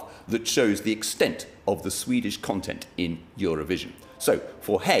graph that shows the extent of the Swedish content in Eurovision. So,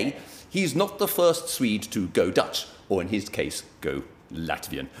 for Hey, he's not the first Swede to go Dutch, or in his case, go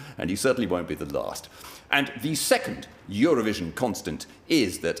Latvian, and he certainly won't be the last. And the second Eurovision constant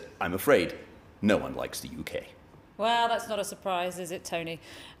is that, I'm afraid, no one likes the UK. Well, that's not a surprise, is it, Tony?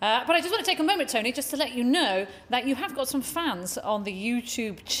 But I just want to take a moment, Tony, just to let you know that you have got some fans on the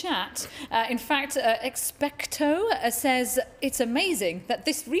YouTube chat. In fact, Expecto says it's amazing that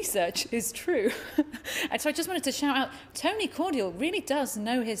this research is true. And so I just wanted to shout out, Tony Cordial really does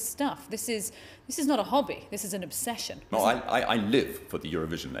know his stuff. This is not a hobby. This is an obsession. No, I live for the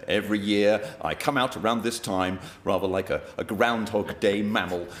Eurovision. Every year I come out around this time, rather like a Groundhog Day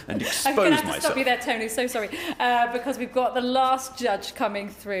mammal, and expose myself. I'm going to have to stop you there, Tony. So sorry. Because we've got the last judge coming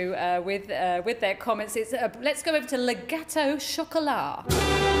through with their comments. Let's go over to Gateau Chocolat.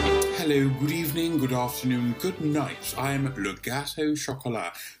 Hello, good evening, good afternoon, good night. I'm Gateau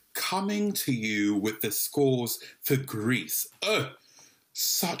Chocolat. coming to you with the scores for Greece. Oh,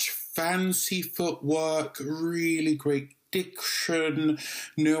 such fancy footwork, really great diction.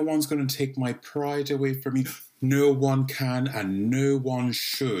 No one's going to take my pride away from me. No one can and no one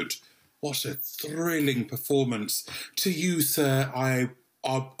should. What a thrilling performance. To you, sir, I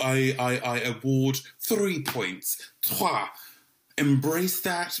award 3 points. 3. Embrace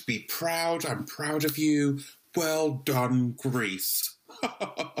that. Be proud. I'm proud of you. Well done, Greece.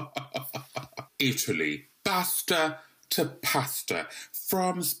 Italy. Basta to pasta.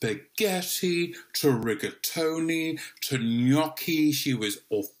 From spaghetti to rigatoni to gnocchi. She was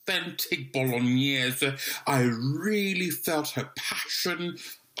authentic bolognese. I really felt her passion.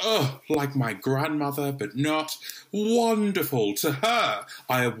 Like my grandmother, but not. Wonderful. To her,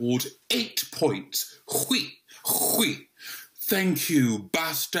 I award 8 points. Hui. Thank you,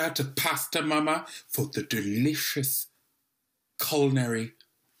 basta to pasta mama, for the delicious culinary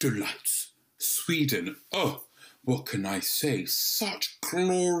delights. Sweden, what can I say? Such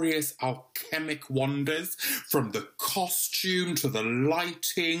glorious alchemic wonders, from the costume to the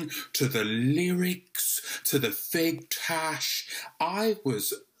lighting to the lyrics to the fig tash. I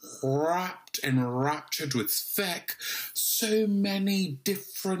was enraptured with Svek. So many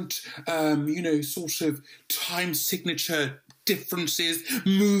different, sort of time signature differences,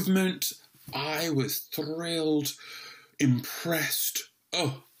 movement. I was thrilled, impressed.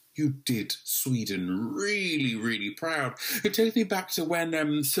 You did Sweden really, really proud. It takes me back to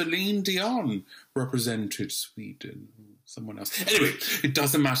when Celine Dion represented Sweden. Someone else. Anyway, it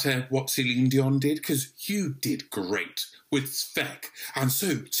doesn't matter what Celine Dion did, because you did great with Svek. And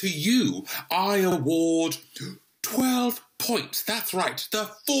so, to you, I award 12 points. That's right, the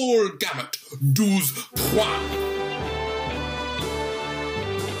full gamut. 12 points.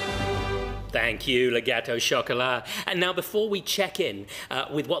 Thank you, Gateau Chocolat. And now, before we check in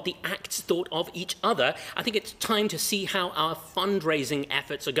with what the acts thought of each other, I think it's time to see how our fundraising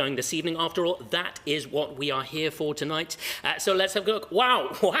efforts are going this evening. After all, that is what we are here for tonight. So let's have a look.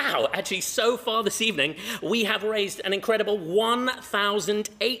 Wow. Actually, so far this evening, we have raised an incredible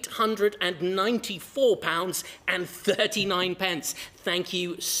 £1,894.39. Thank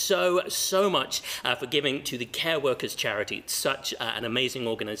you so much for giving to the Care Workers Charity. It's such an amazing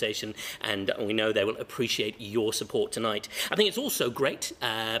organisation, and we know they will appreciate your support tonight. I think it's also great,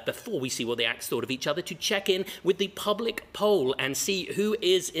 before we see what the acts thought of each other, to check in with the public poll and see who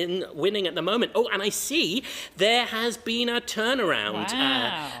is winning at the moment. Oh, and I see there has been a turnaround.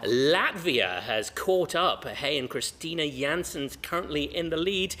 Wow. Latvia has caught up. Hey and Christina Jansson's currently in the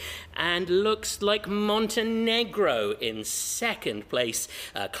lead, and looks like Montenegro in second place,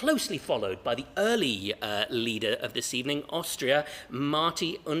 closely followed by the early leader of this evening, Austria,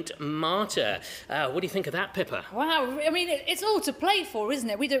 Marti und Marta. What do you think of that, Pippa? Wow, I mean, it's all to play for, isn't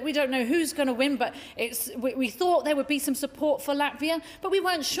it? We don't know who's going to win, but we thought there would be some support for Latvia, but we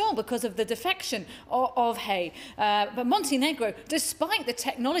weren't sure because of the defection of Hay. But Montenegro, despite the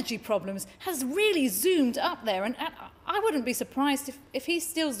technology problems, has really zoomed up there, and I wouldn't be surprised if he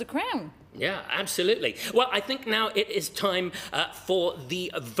steals the crown. Yeah, absolutely. Well, I think now it is time for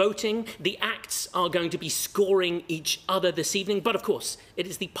the voting. The acts are going to be scoring each other this evening, but of course, it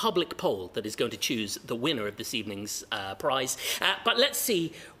is the public poll that is going to choose the winner of this evening's prize. But let's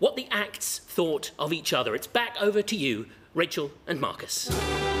see what the acts thought of each other. It's back over to you, Rachel and Marcus.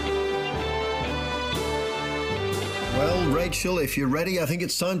 Well, Rachel, if you're ready, I think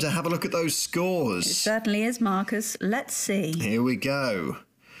it's time to have a look at those scores. It certainly is, Marcus. Let's see. Here we go.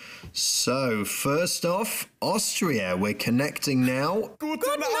 So, first off, Austria. We're connecting now.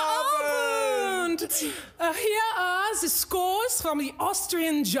 Guten Abend! Here are the scores from the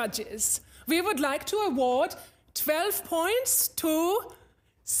Austrian judges. We would like to award 12 points to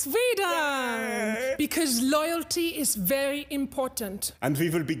Sweden, because loyalty is very important. And we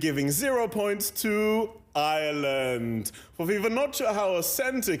will be giving 0 points to Ireland, for we were not sure how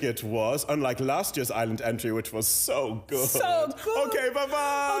authentic it was, unlike last year's Ireland entry, which was so good. So good. Okay,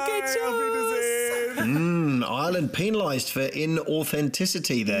 bye-bye. Okay, cheers. Ireland penalised for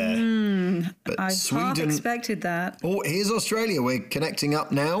inauthenticity there. But I Sweden... half expected that. Oh, here's Australia. We're connecting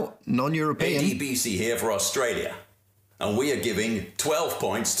up now. Non-European. ADBC here for Australia. And we are giving 12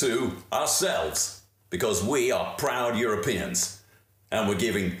 points to ourselves, because we are proud Europeans. And we're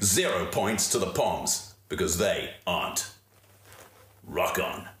giving 0 points to the Poms, because they aren't. Rock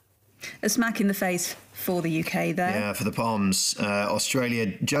on. A smack in the face for the UK there. Yeah, for the Poms. Australia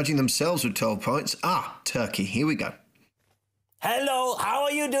judging themselves with 12 points. Turkey. Here we go. Hello, how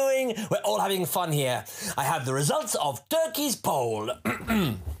are you doing? We're all having fun here. I have the results of Turkey's poll.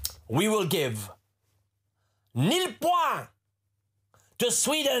 We will give 0 points to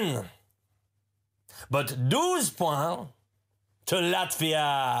Sweden. But 12 points to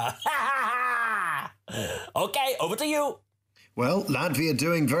Latvia. Okay, over to you. Well, Latvia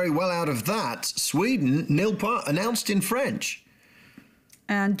doing very well out of that. Sweden, 0 points announced in French.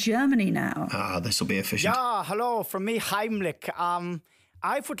 And Germany now. This will be efficient. Yeah, hello, from me, Heimlich.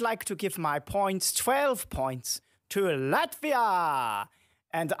 I would like to give my points, 12 points, to Latvia.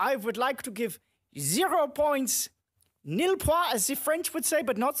 And I would like to give 0 points, nil point, as the French would say,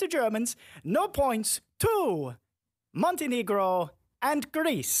 but not the Germans, no points to Montenegro and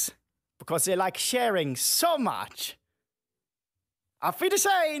Greece, because they like sharing so much. Auf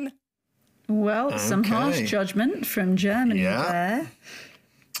Wiedersehen! Well, some harsh judgment from Germany there.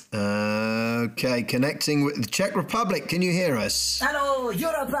 Okay, connecting with the Czech Republic. Can you hear us? Hello,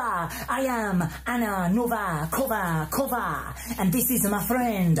 Europa. I am Anna Novakova, and this is my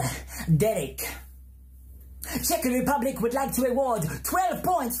friend, Derek. Czech Republic would like to award 12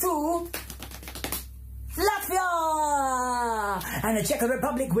 points to Latvia! And the Czech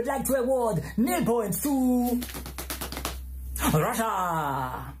Republic would like to award 0 points to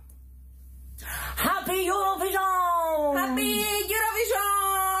Russia! Happy Eurovision! Happy Eurovision!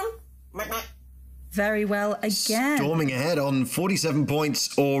 Very well again. Storming ahead on 47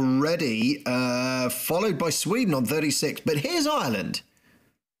 points already, followed by Sweden on 36. But here's Ireland.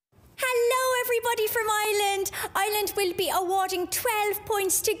 Hello, everybody from Ireland. Ireland will be awarding 12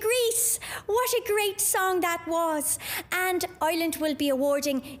 points to Greece. What a great song that was. And Ireland will be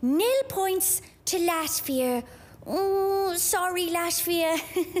awarding 0 points to Latvia. Oh, sorry, Latvia.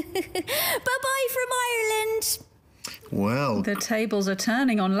 Bye-bye from Ireland. Well, the tables are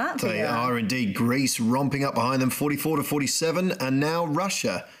turning on Latvia. They are indeed. Greece romping up behind them 44 to 47, and now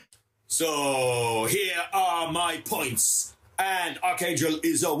Russia. So here are my points. And Archangel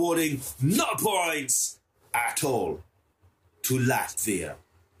is awarding no points at all to Latvia.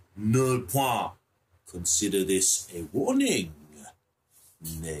 0 points. Consider this a warning,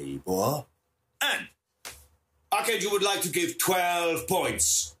 neighbor. And Archangel would like to give 12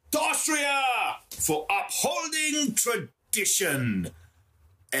 points to Austria for upholding tradition.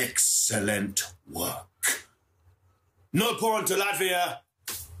 Excellent work. 0 point to Latvia,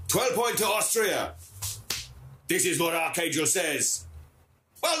 12 point to Austria. This is what Archangel says.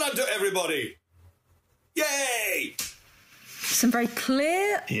 Well done to everybody. Yay! Some very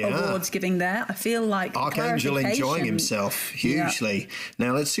clear awards giving there. I feel like Archangel enjoying himself hugely.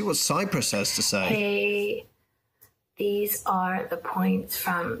 Now let's see what Cyprus has to say. Hey, these are the points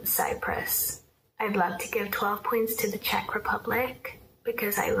from Cyprus. I'd love to give 12 points to the Czech Republic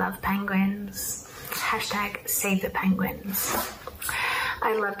because I love penguins. Hashtag save the penguins.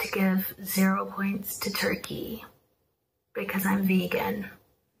 I'd love to give 0 points to Turkey because I'm vegan.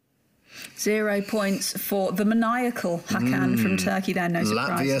 0 points for the maniacal Hakan from Turkey there, no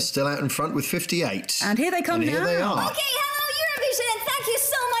surprise. Latvia still out in front with 58. And here they come now. Here they are. Okay, hello Eurovision, and thank you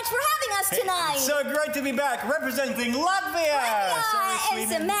so much for having us tonight. So great to be back representing Latvia.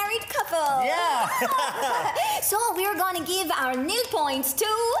 As a married couple. Yeah. So we're going to give our 0 points to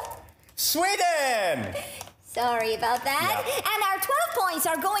Sweden. Sorry about that. Yep. And our 12 points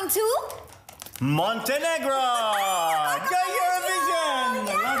are going to Montenegro. Go Eurovision.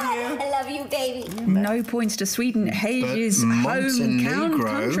 I love you. I love you, baby. No points to Sweden. Hage's home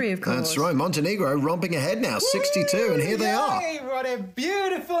country, of course. That's right. Montenegro romping ahead now, 62, and here they are. Yay, what a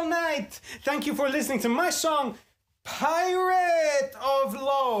beautiful night. Thank you for listening to my song, Pirate of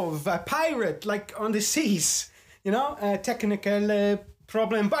Love. A pirate, like on the seas. You know, a technical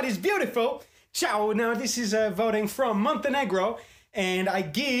problem, but it's beautiful. Ciao. Now, this is voting from Montenegro, and I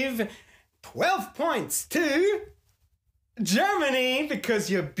give 12 points to Germany because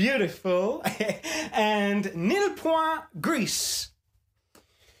you're beautiful, and 0 point Greece.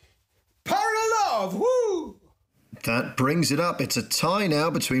 Paralove, woo! That brings it up. It's a tie now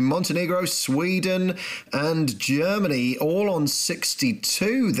between Montenegro, Sweden, and Germany, all on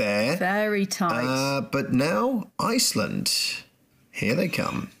 62 there. Very tight. But now Iceland. Here they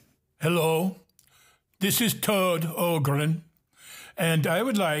come. Hello, this is Todd Ogren, and I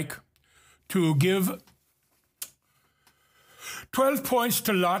would like to give 12 points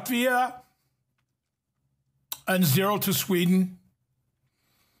to Latvia and 0 to Sweden,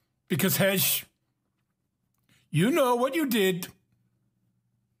 because Hesh, you know what you did.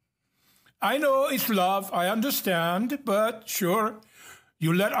 I know it's love, I understand, but sure,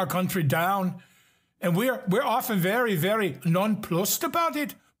 you let our country down, and we're often very, very nonplussed about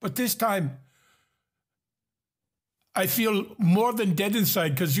it, but this time I feel more than dead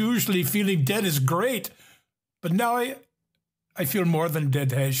inside, because usually feeling dead is great. But now I feel more than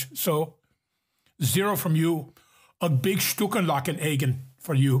dead, Hesh. So 0 from you. a big Stuckenlaken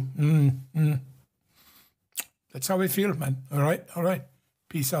for you. That's how I feel, man. All right.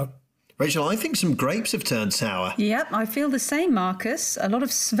 Peace out. Rachel, I think some grapes have turned sour. Yep, I feel the same, Marcus. A lot of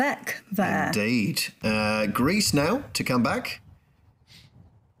Svek there. Indeed. Greece now to come back.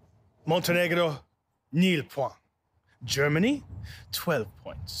 Montenegro, 0 points. Germany, 12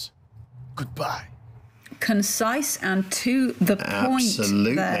 points. Goodbye. Concise and to the point.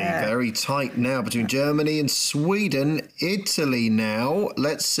 Absolutely. There. Very tight now between Germany and Sweden. Italy now.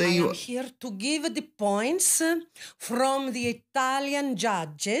 Let's see. I am here to give the points from the Italian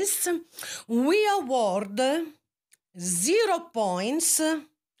judges. We award 0 points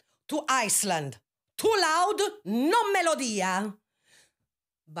to Iceland. Too loud, no melodia.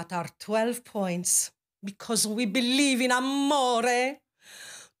 But our 12 points because we believe in amore.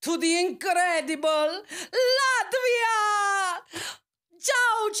 To the incredible Latvia!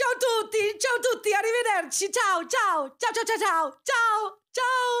 Ciao tutti, arrivederci, ciao.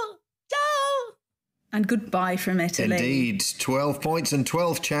 And goodbye from Italy. Indeed, 12 points and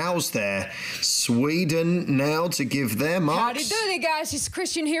 12 chows there. Sweden now to give their marks. Howdy doody, guys. It's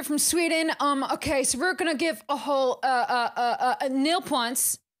Christian here from Sweden. Okay, so we're gonna give a whole 0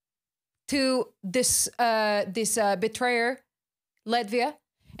 points to this betrayer, Latvia.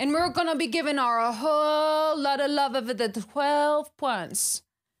 And we're gonna be giving a whole lot of love over the 12 points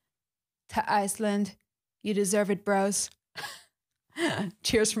to Iceland. You deserve it, bros.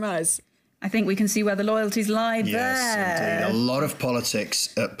 Cheers from us. I think we can see where the loyalties lie there. Yes, indeed. A lot of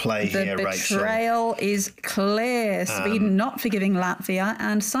politics at play here, Rachel. The betrayal is clear. Sweden not forgiving Latvia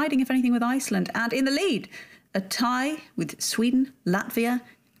and siding, if anything, with Iceland. And in the lead, a tie with Sweden, Latvia,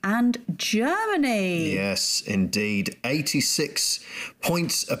 and Germany. Yes, indeed. 86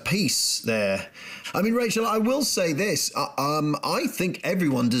 points apiece there. I mean, Rachel, I will say this. I think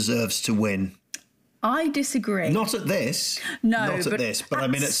everyone deserves to win. I disagree. Not at this. No, Not at this, but I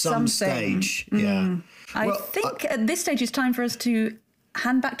mean at some stage. Yeah. I think at this stage it's time for us to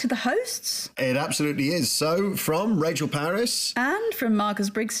hand back to the hosts. It absolutely is. So, from Rachel Parris. And from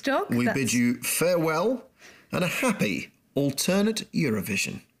Marcus Brigstoke. We bid you farewell and a happy alternate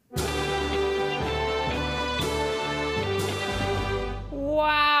Eurovision.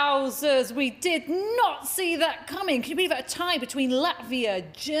 Wowzers, we did not see that coming. Can you believe it? A tie between Latvia,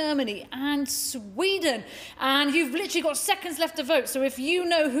 Germany and Sweden. And you've literally got seconds left to vote. So if you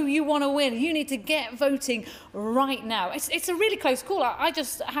know who you want to win, you need to get voting right now. It's a really close call. I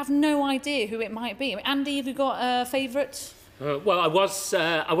just have no idea who it might be. Andy, have you got a favourite? Well, I was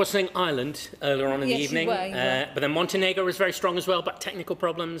saying Ireland earlier on in the evening, you were. But then Montenegro was very strong as well, but technical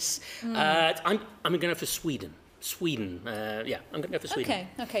problems. I'm going to go for Sweden. Yeah, I'm going to go for Sweden.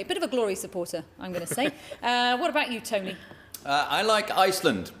 Okay. Bit of a glory supporter, I'm going to say. What about you, Tony? I like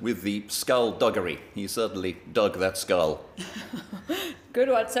Iceland with the skullduggery. He certainly dug that skull. Good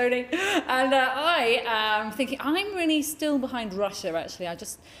one, Tony. And I am thinking, I'm really still behind Russia, actually. I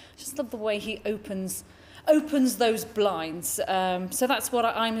just love the way he opens those blinds. So that's what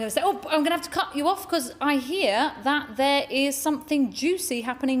I'm going to say. Oh, I'm going to have to cut you off because I hear that there is something juicy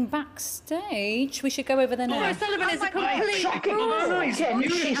happening backstage. We should go over there now. Oh, Sullivan is a complete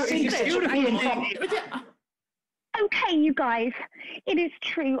Okay, you guys, it is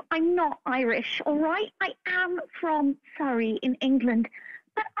true. I'm not Irish, all right? I am from Surrey in England,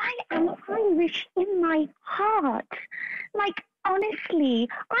 but I am Irish in my heart. Like, honestly,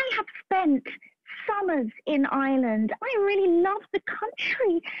 I have spent summers in Ireland. I really love the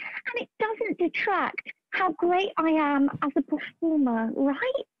country, and it doesn't detract how great I am as a performer,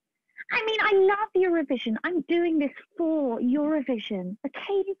 right? I mean, I love Eurovision. I'm doing this for Eurovision.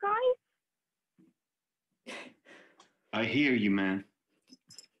 Okay, you guys? I hear you, man.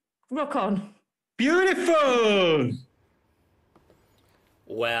 Rock on. Beautiful!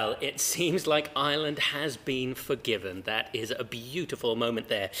 Well, it seems like Ireland has been forgiven. That is a beautiful moment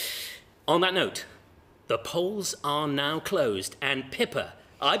there. On that note, the polls are now closed, and Pippa,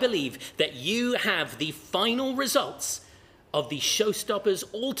 I believe that you have the final results of the Showstoppers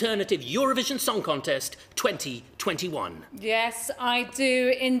Alternative Eurovision Song Contest 2021. Yes, I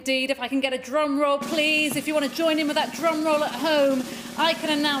do indeed. If I can get a drum roll, please. If you want to join in with that drum roll at home, I can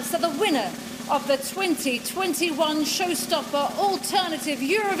announce that the winner of the 2021 Showstopper Alternative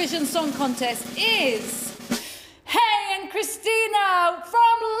Eurovision Song Contest is Hey and Christina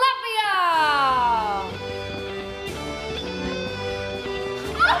from Latvia!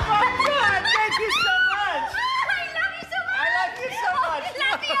 Oh my God, thank you so much! I love you so much!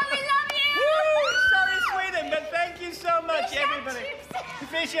 Latvia, we love you! Woo! Sorry, Sweden, but thank you so much, everybody.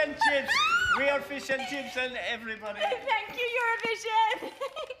 Fish and chips. We are fish and chips and everybody. Thank you, Eurovision!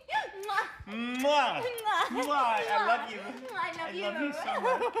 Mwah. Mwah. I love you. I love you so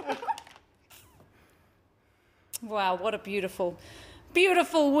much. Wow, what a beautiful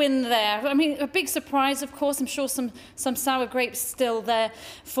win there. I mean, a big surprise, of course. I'm sure some sour grapes still there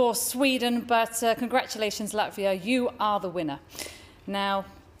for Sweden, but congratulations, Latvia. You are the winner. Now,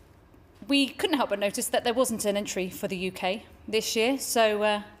 we couldn't help but notice that there wasn't an entry for the UK this year,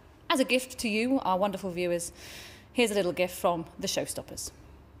 so as a gift to you, our wonderful viewers, here's a little gift from the Showstoppers.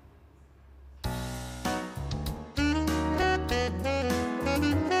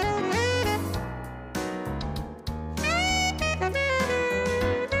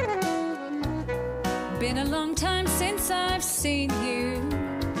 Been a long time since I've seen you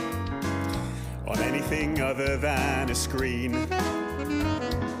on anything other than a screen.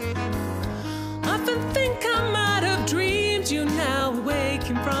 Often think I might have dreamed you, now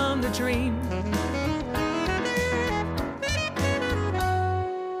waking from the dream.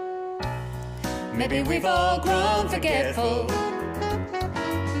 Maybe we've all grown forgetful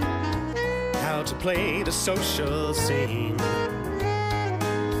How to play the social scene.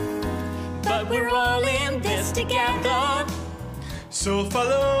 But we're all in this together. So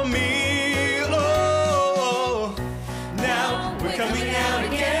follow me, oh. Now we're coming out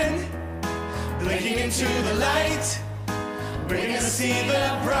again, blinking into the light. We're gonna see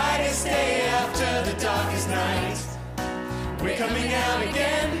the brightest day after the darkest night. We're coming out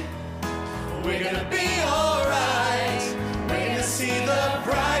again, we're gonna be alright. We're gonna see the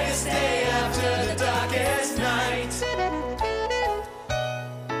brightest day after the darkest night.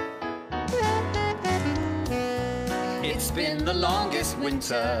 It's been the longest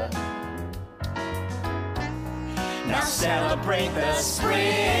winter. Now celebrate the spring.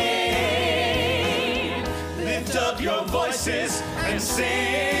 Lift up your voices and sing.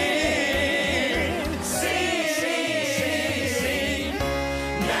 Sing, sing, sing.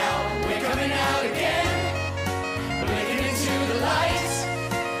 Now we're coming out again, blinking into the light.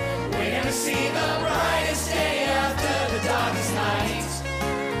 We're gonna see the brightest day after the darkest night.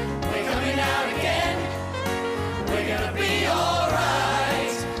 We're coming out again. We're gonna be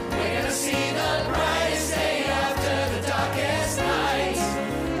alright. We're gonna see the brightest day after the darkest night.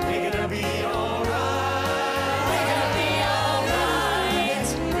 We're gonna be alright. We're gonna be alright.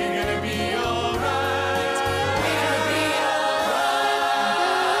 We're gonna be alright. We're gonna be alright.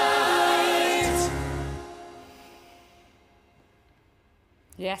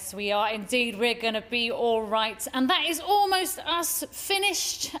 Yes, we are indeed. We're going to be all right. And that is almost us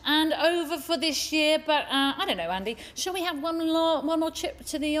finished and over for this year. But I don't know, Andy, shall we have one more trip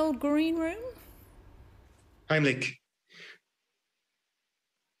to the old green room? Heimlich,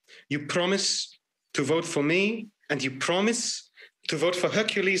 you promise to vote for me, and you promise to vote for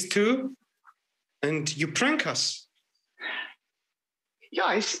Hercules too, and you prank us.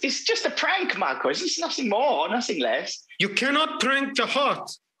 Yeah, it's just a prank, Marcus. It's nothing more, nothing less. You cannot prank the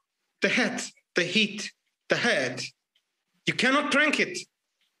heart, the head, the heat, the head. You cannot prank it.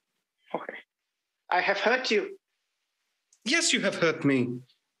 Okay. I have hurt you. Yes, you have hurt me.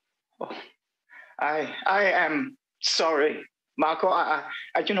 Oh, I am sorry, Marco. I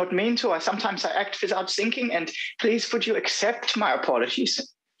do not mean to. Sometimes I act without thinking, and please would you accept my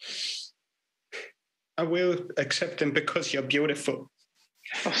apologies? I will accept them because you're beautiful.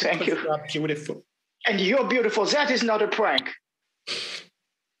 Oh, thank you. You are beautiful. And you're beautiful. That is not a prank.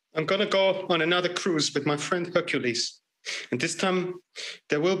 I'm going to go on another cruise with my friend Hercules. And this time,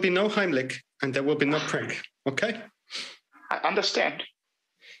 there will be no Heimlich and there will be no prank. Okay? I understand.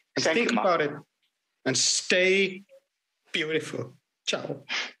 And think about it. And stay beautiful. Ciao.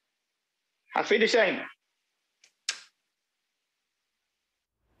 I feel the same.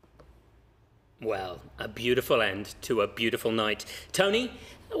 Well, a beautiful end to a beautiful night. Tony,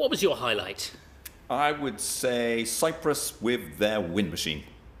 what was your highlight? I would say Cyprus with their wind machine.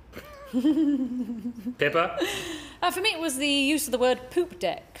 Pippa? For me, it was the use of the word poop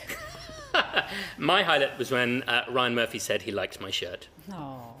deck. My highlight was when Ryan Murphy said he liked my shirt.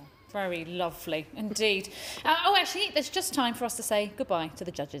 Oh, very lovely indeed. Oh, actually, there's just time for us to say goodbye to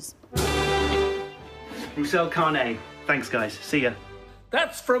the judges. Roussel Carnet. Thanks, guys. See ya.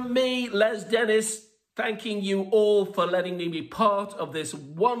 That's from me, Les Dennis, thanking you all for letting me be part of this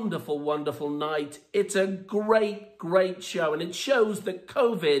wonderful, wonderful night. It's a great, great show, and it shows that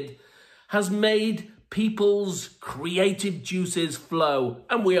COVID has made people's creative juices flow,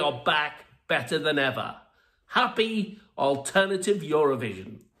 and we are back better than ever. Happy Alternative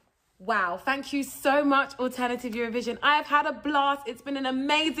Eurovision. Wow, thank you so much, Alternative Eurovision. I have had a blast. It's been an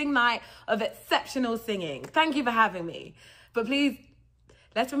amazing night of exceptional singing. Thank you for having me. But please,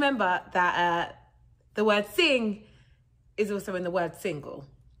 let's remember that the word sing is also in the word single,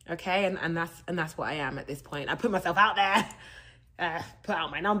 okay? And that's what I am at this point. I put myself out there, put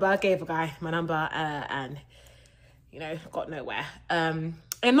out my number, gave a guy my number, and, you know, got nowhere. And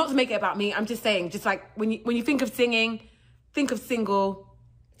not to make it about me, I'm just saying, just like when you think of singing, think of single,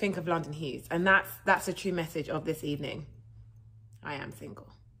 think of London Hughes. And that's a true message of this evening. I am single.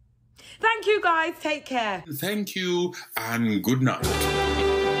 Thank you, guys. Take care. Thank you, and good night.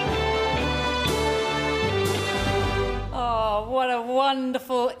 Oh, what a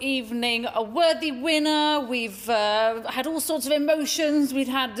wonderful evening. A worthy winner. We've had all sorts of emotions. We've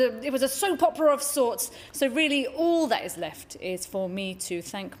had, it was a soap opera of sorts. So really all that is left is for me to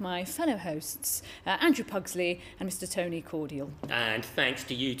thank my fellow hosts, Andrew Pugsley and Mr. Tony Cordial. And thanks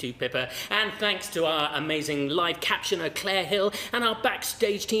to you too, Pippa. And thanks to our amazing live captioner, Claire Hill, and our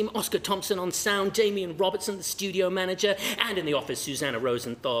backstage team, Oscar Thompson on sound, Damien Robertson, the studio manager, and in the office, Susanna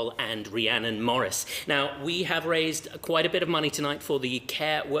Rosenthal and Rhiannon Morris. Now, we have raised quite a bit of money tonight for the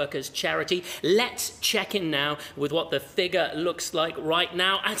Care Workers charity. Let's check in now with what the figure looks like right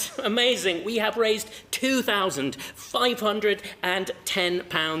now. That's amazing. We have raised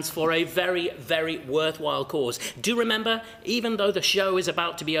 £2,510 for a very, very worthwhile cause. Do remember, even though the show is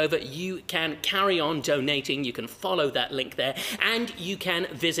about to be over, you can carry on donating. You can follow that link there, and you can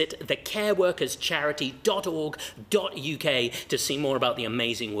visit thecareworkerscharity.org.uk to see more about the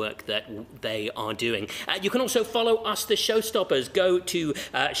amazing work that they are doing. You can also follow us, the Showstoppers. Go to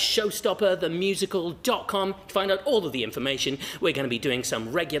showstopperthemusical.com to find out all of the information. We're going to be doing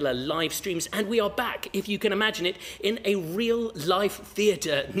some regular live streams, and we are back, if you can imagine it, in a real life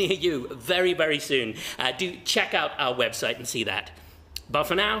theatre near you very, very soon. Do check out our website and see that. But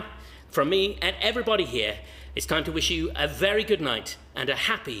for now, from me and everybody here, it's time to wish you a very good night and a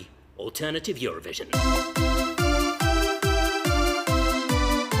happy alternative Eurovision.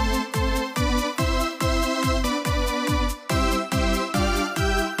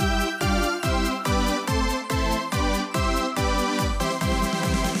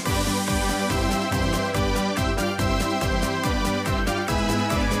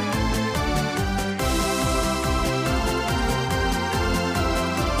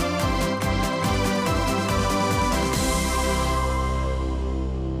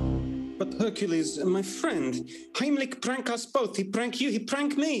 Hercules, my friend. Heimlich prank us both. He prank you, he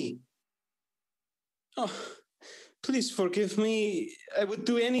prank me. Oh, please forgive me. I would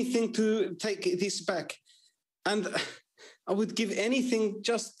do anything to take this back. And I would give anything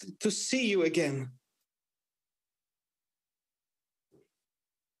just to see you again.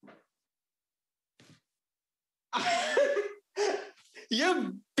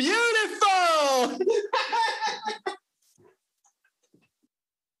 You're beautiful!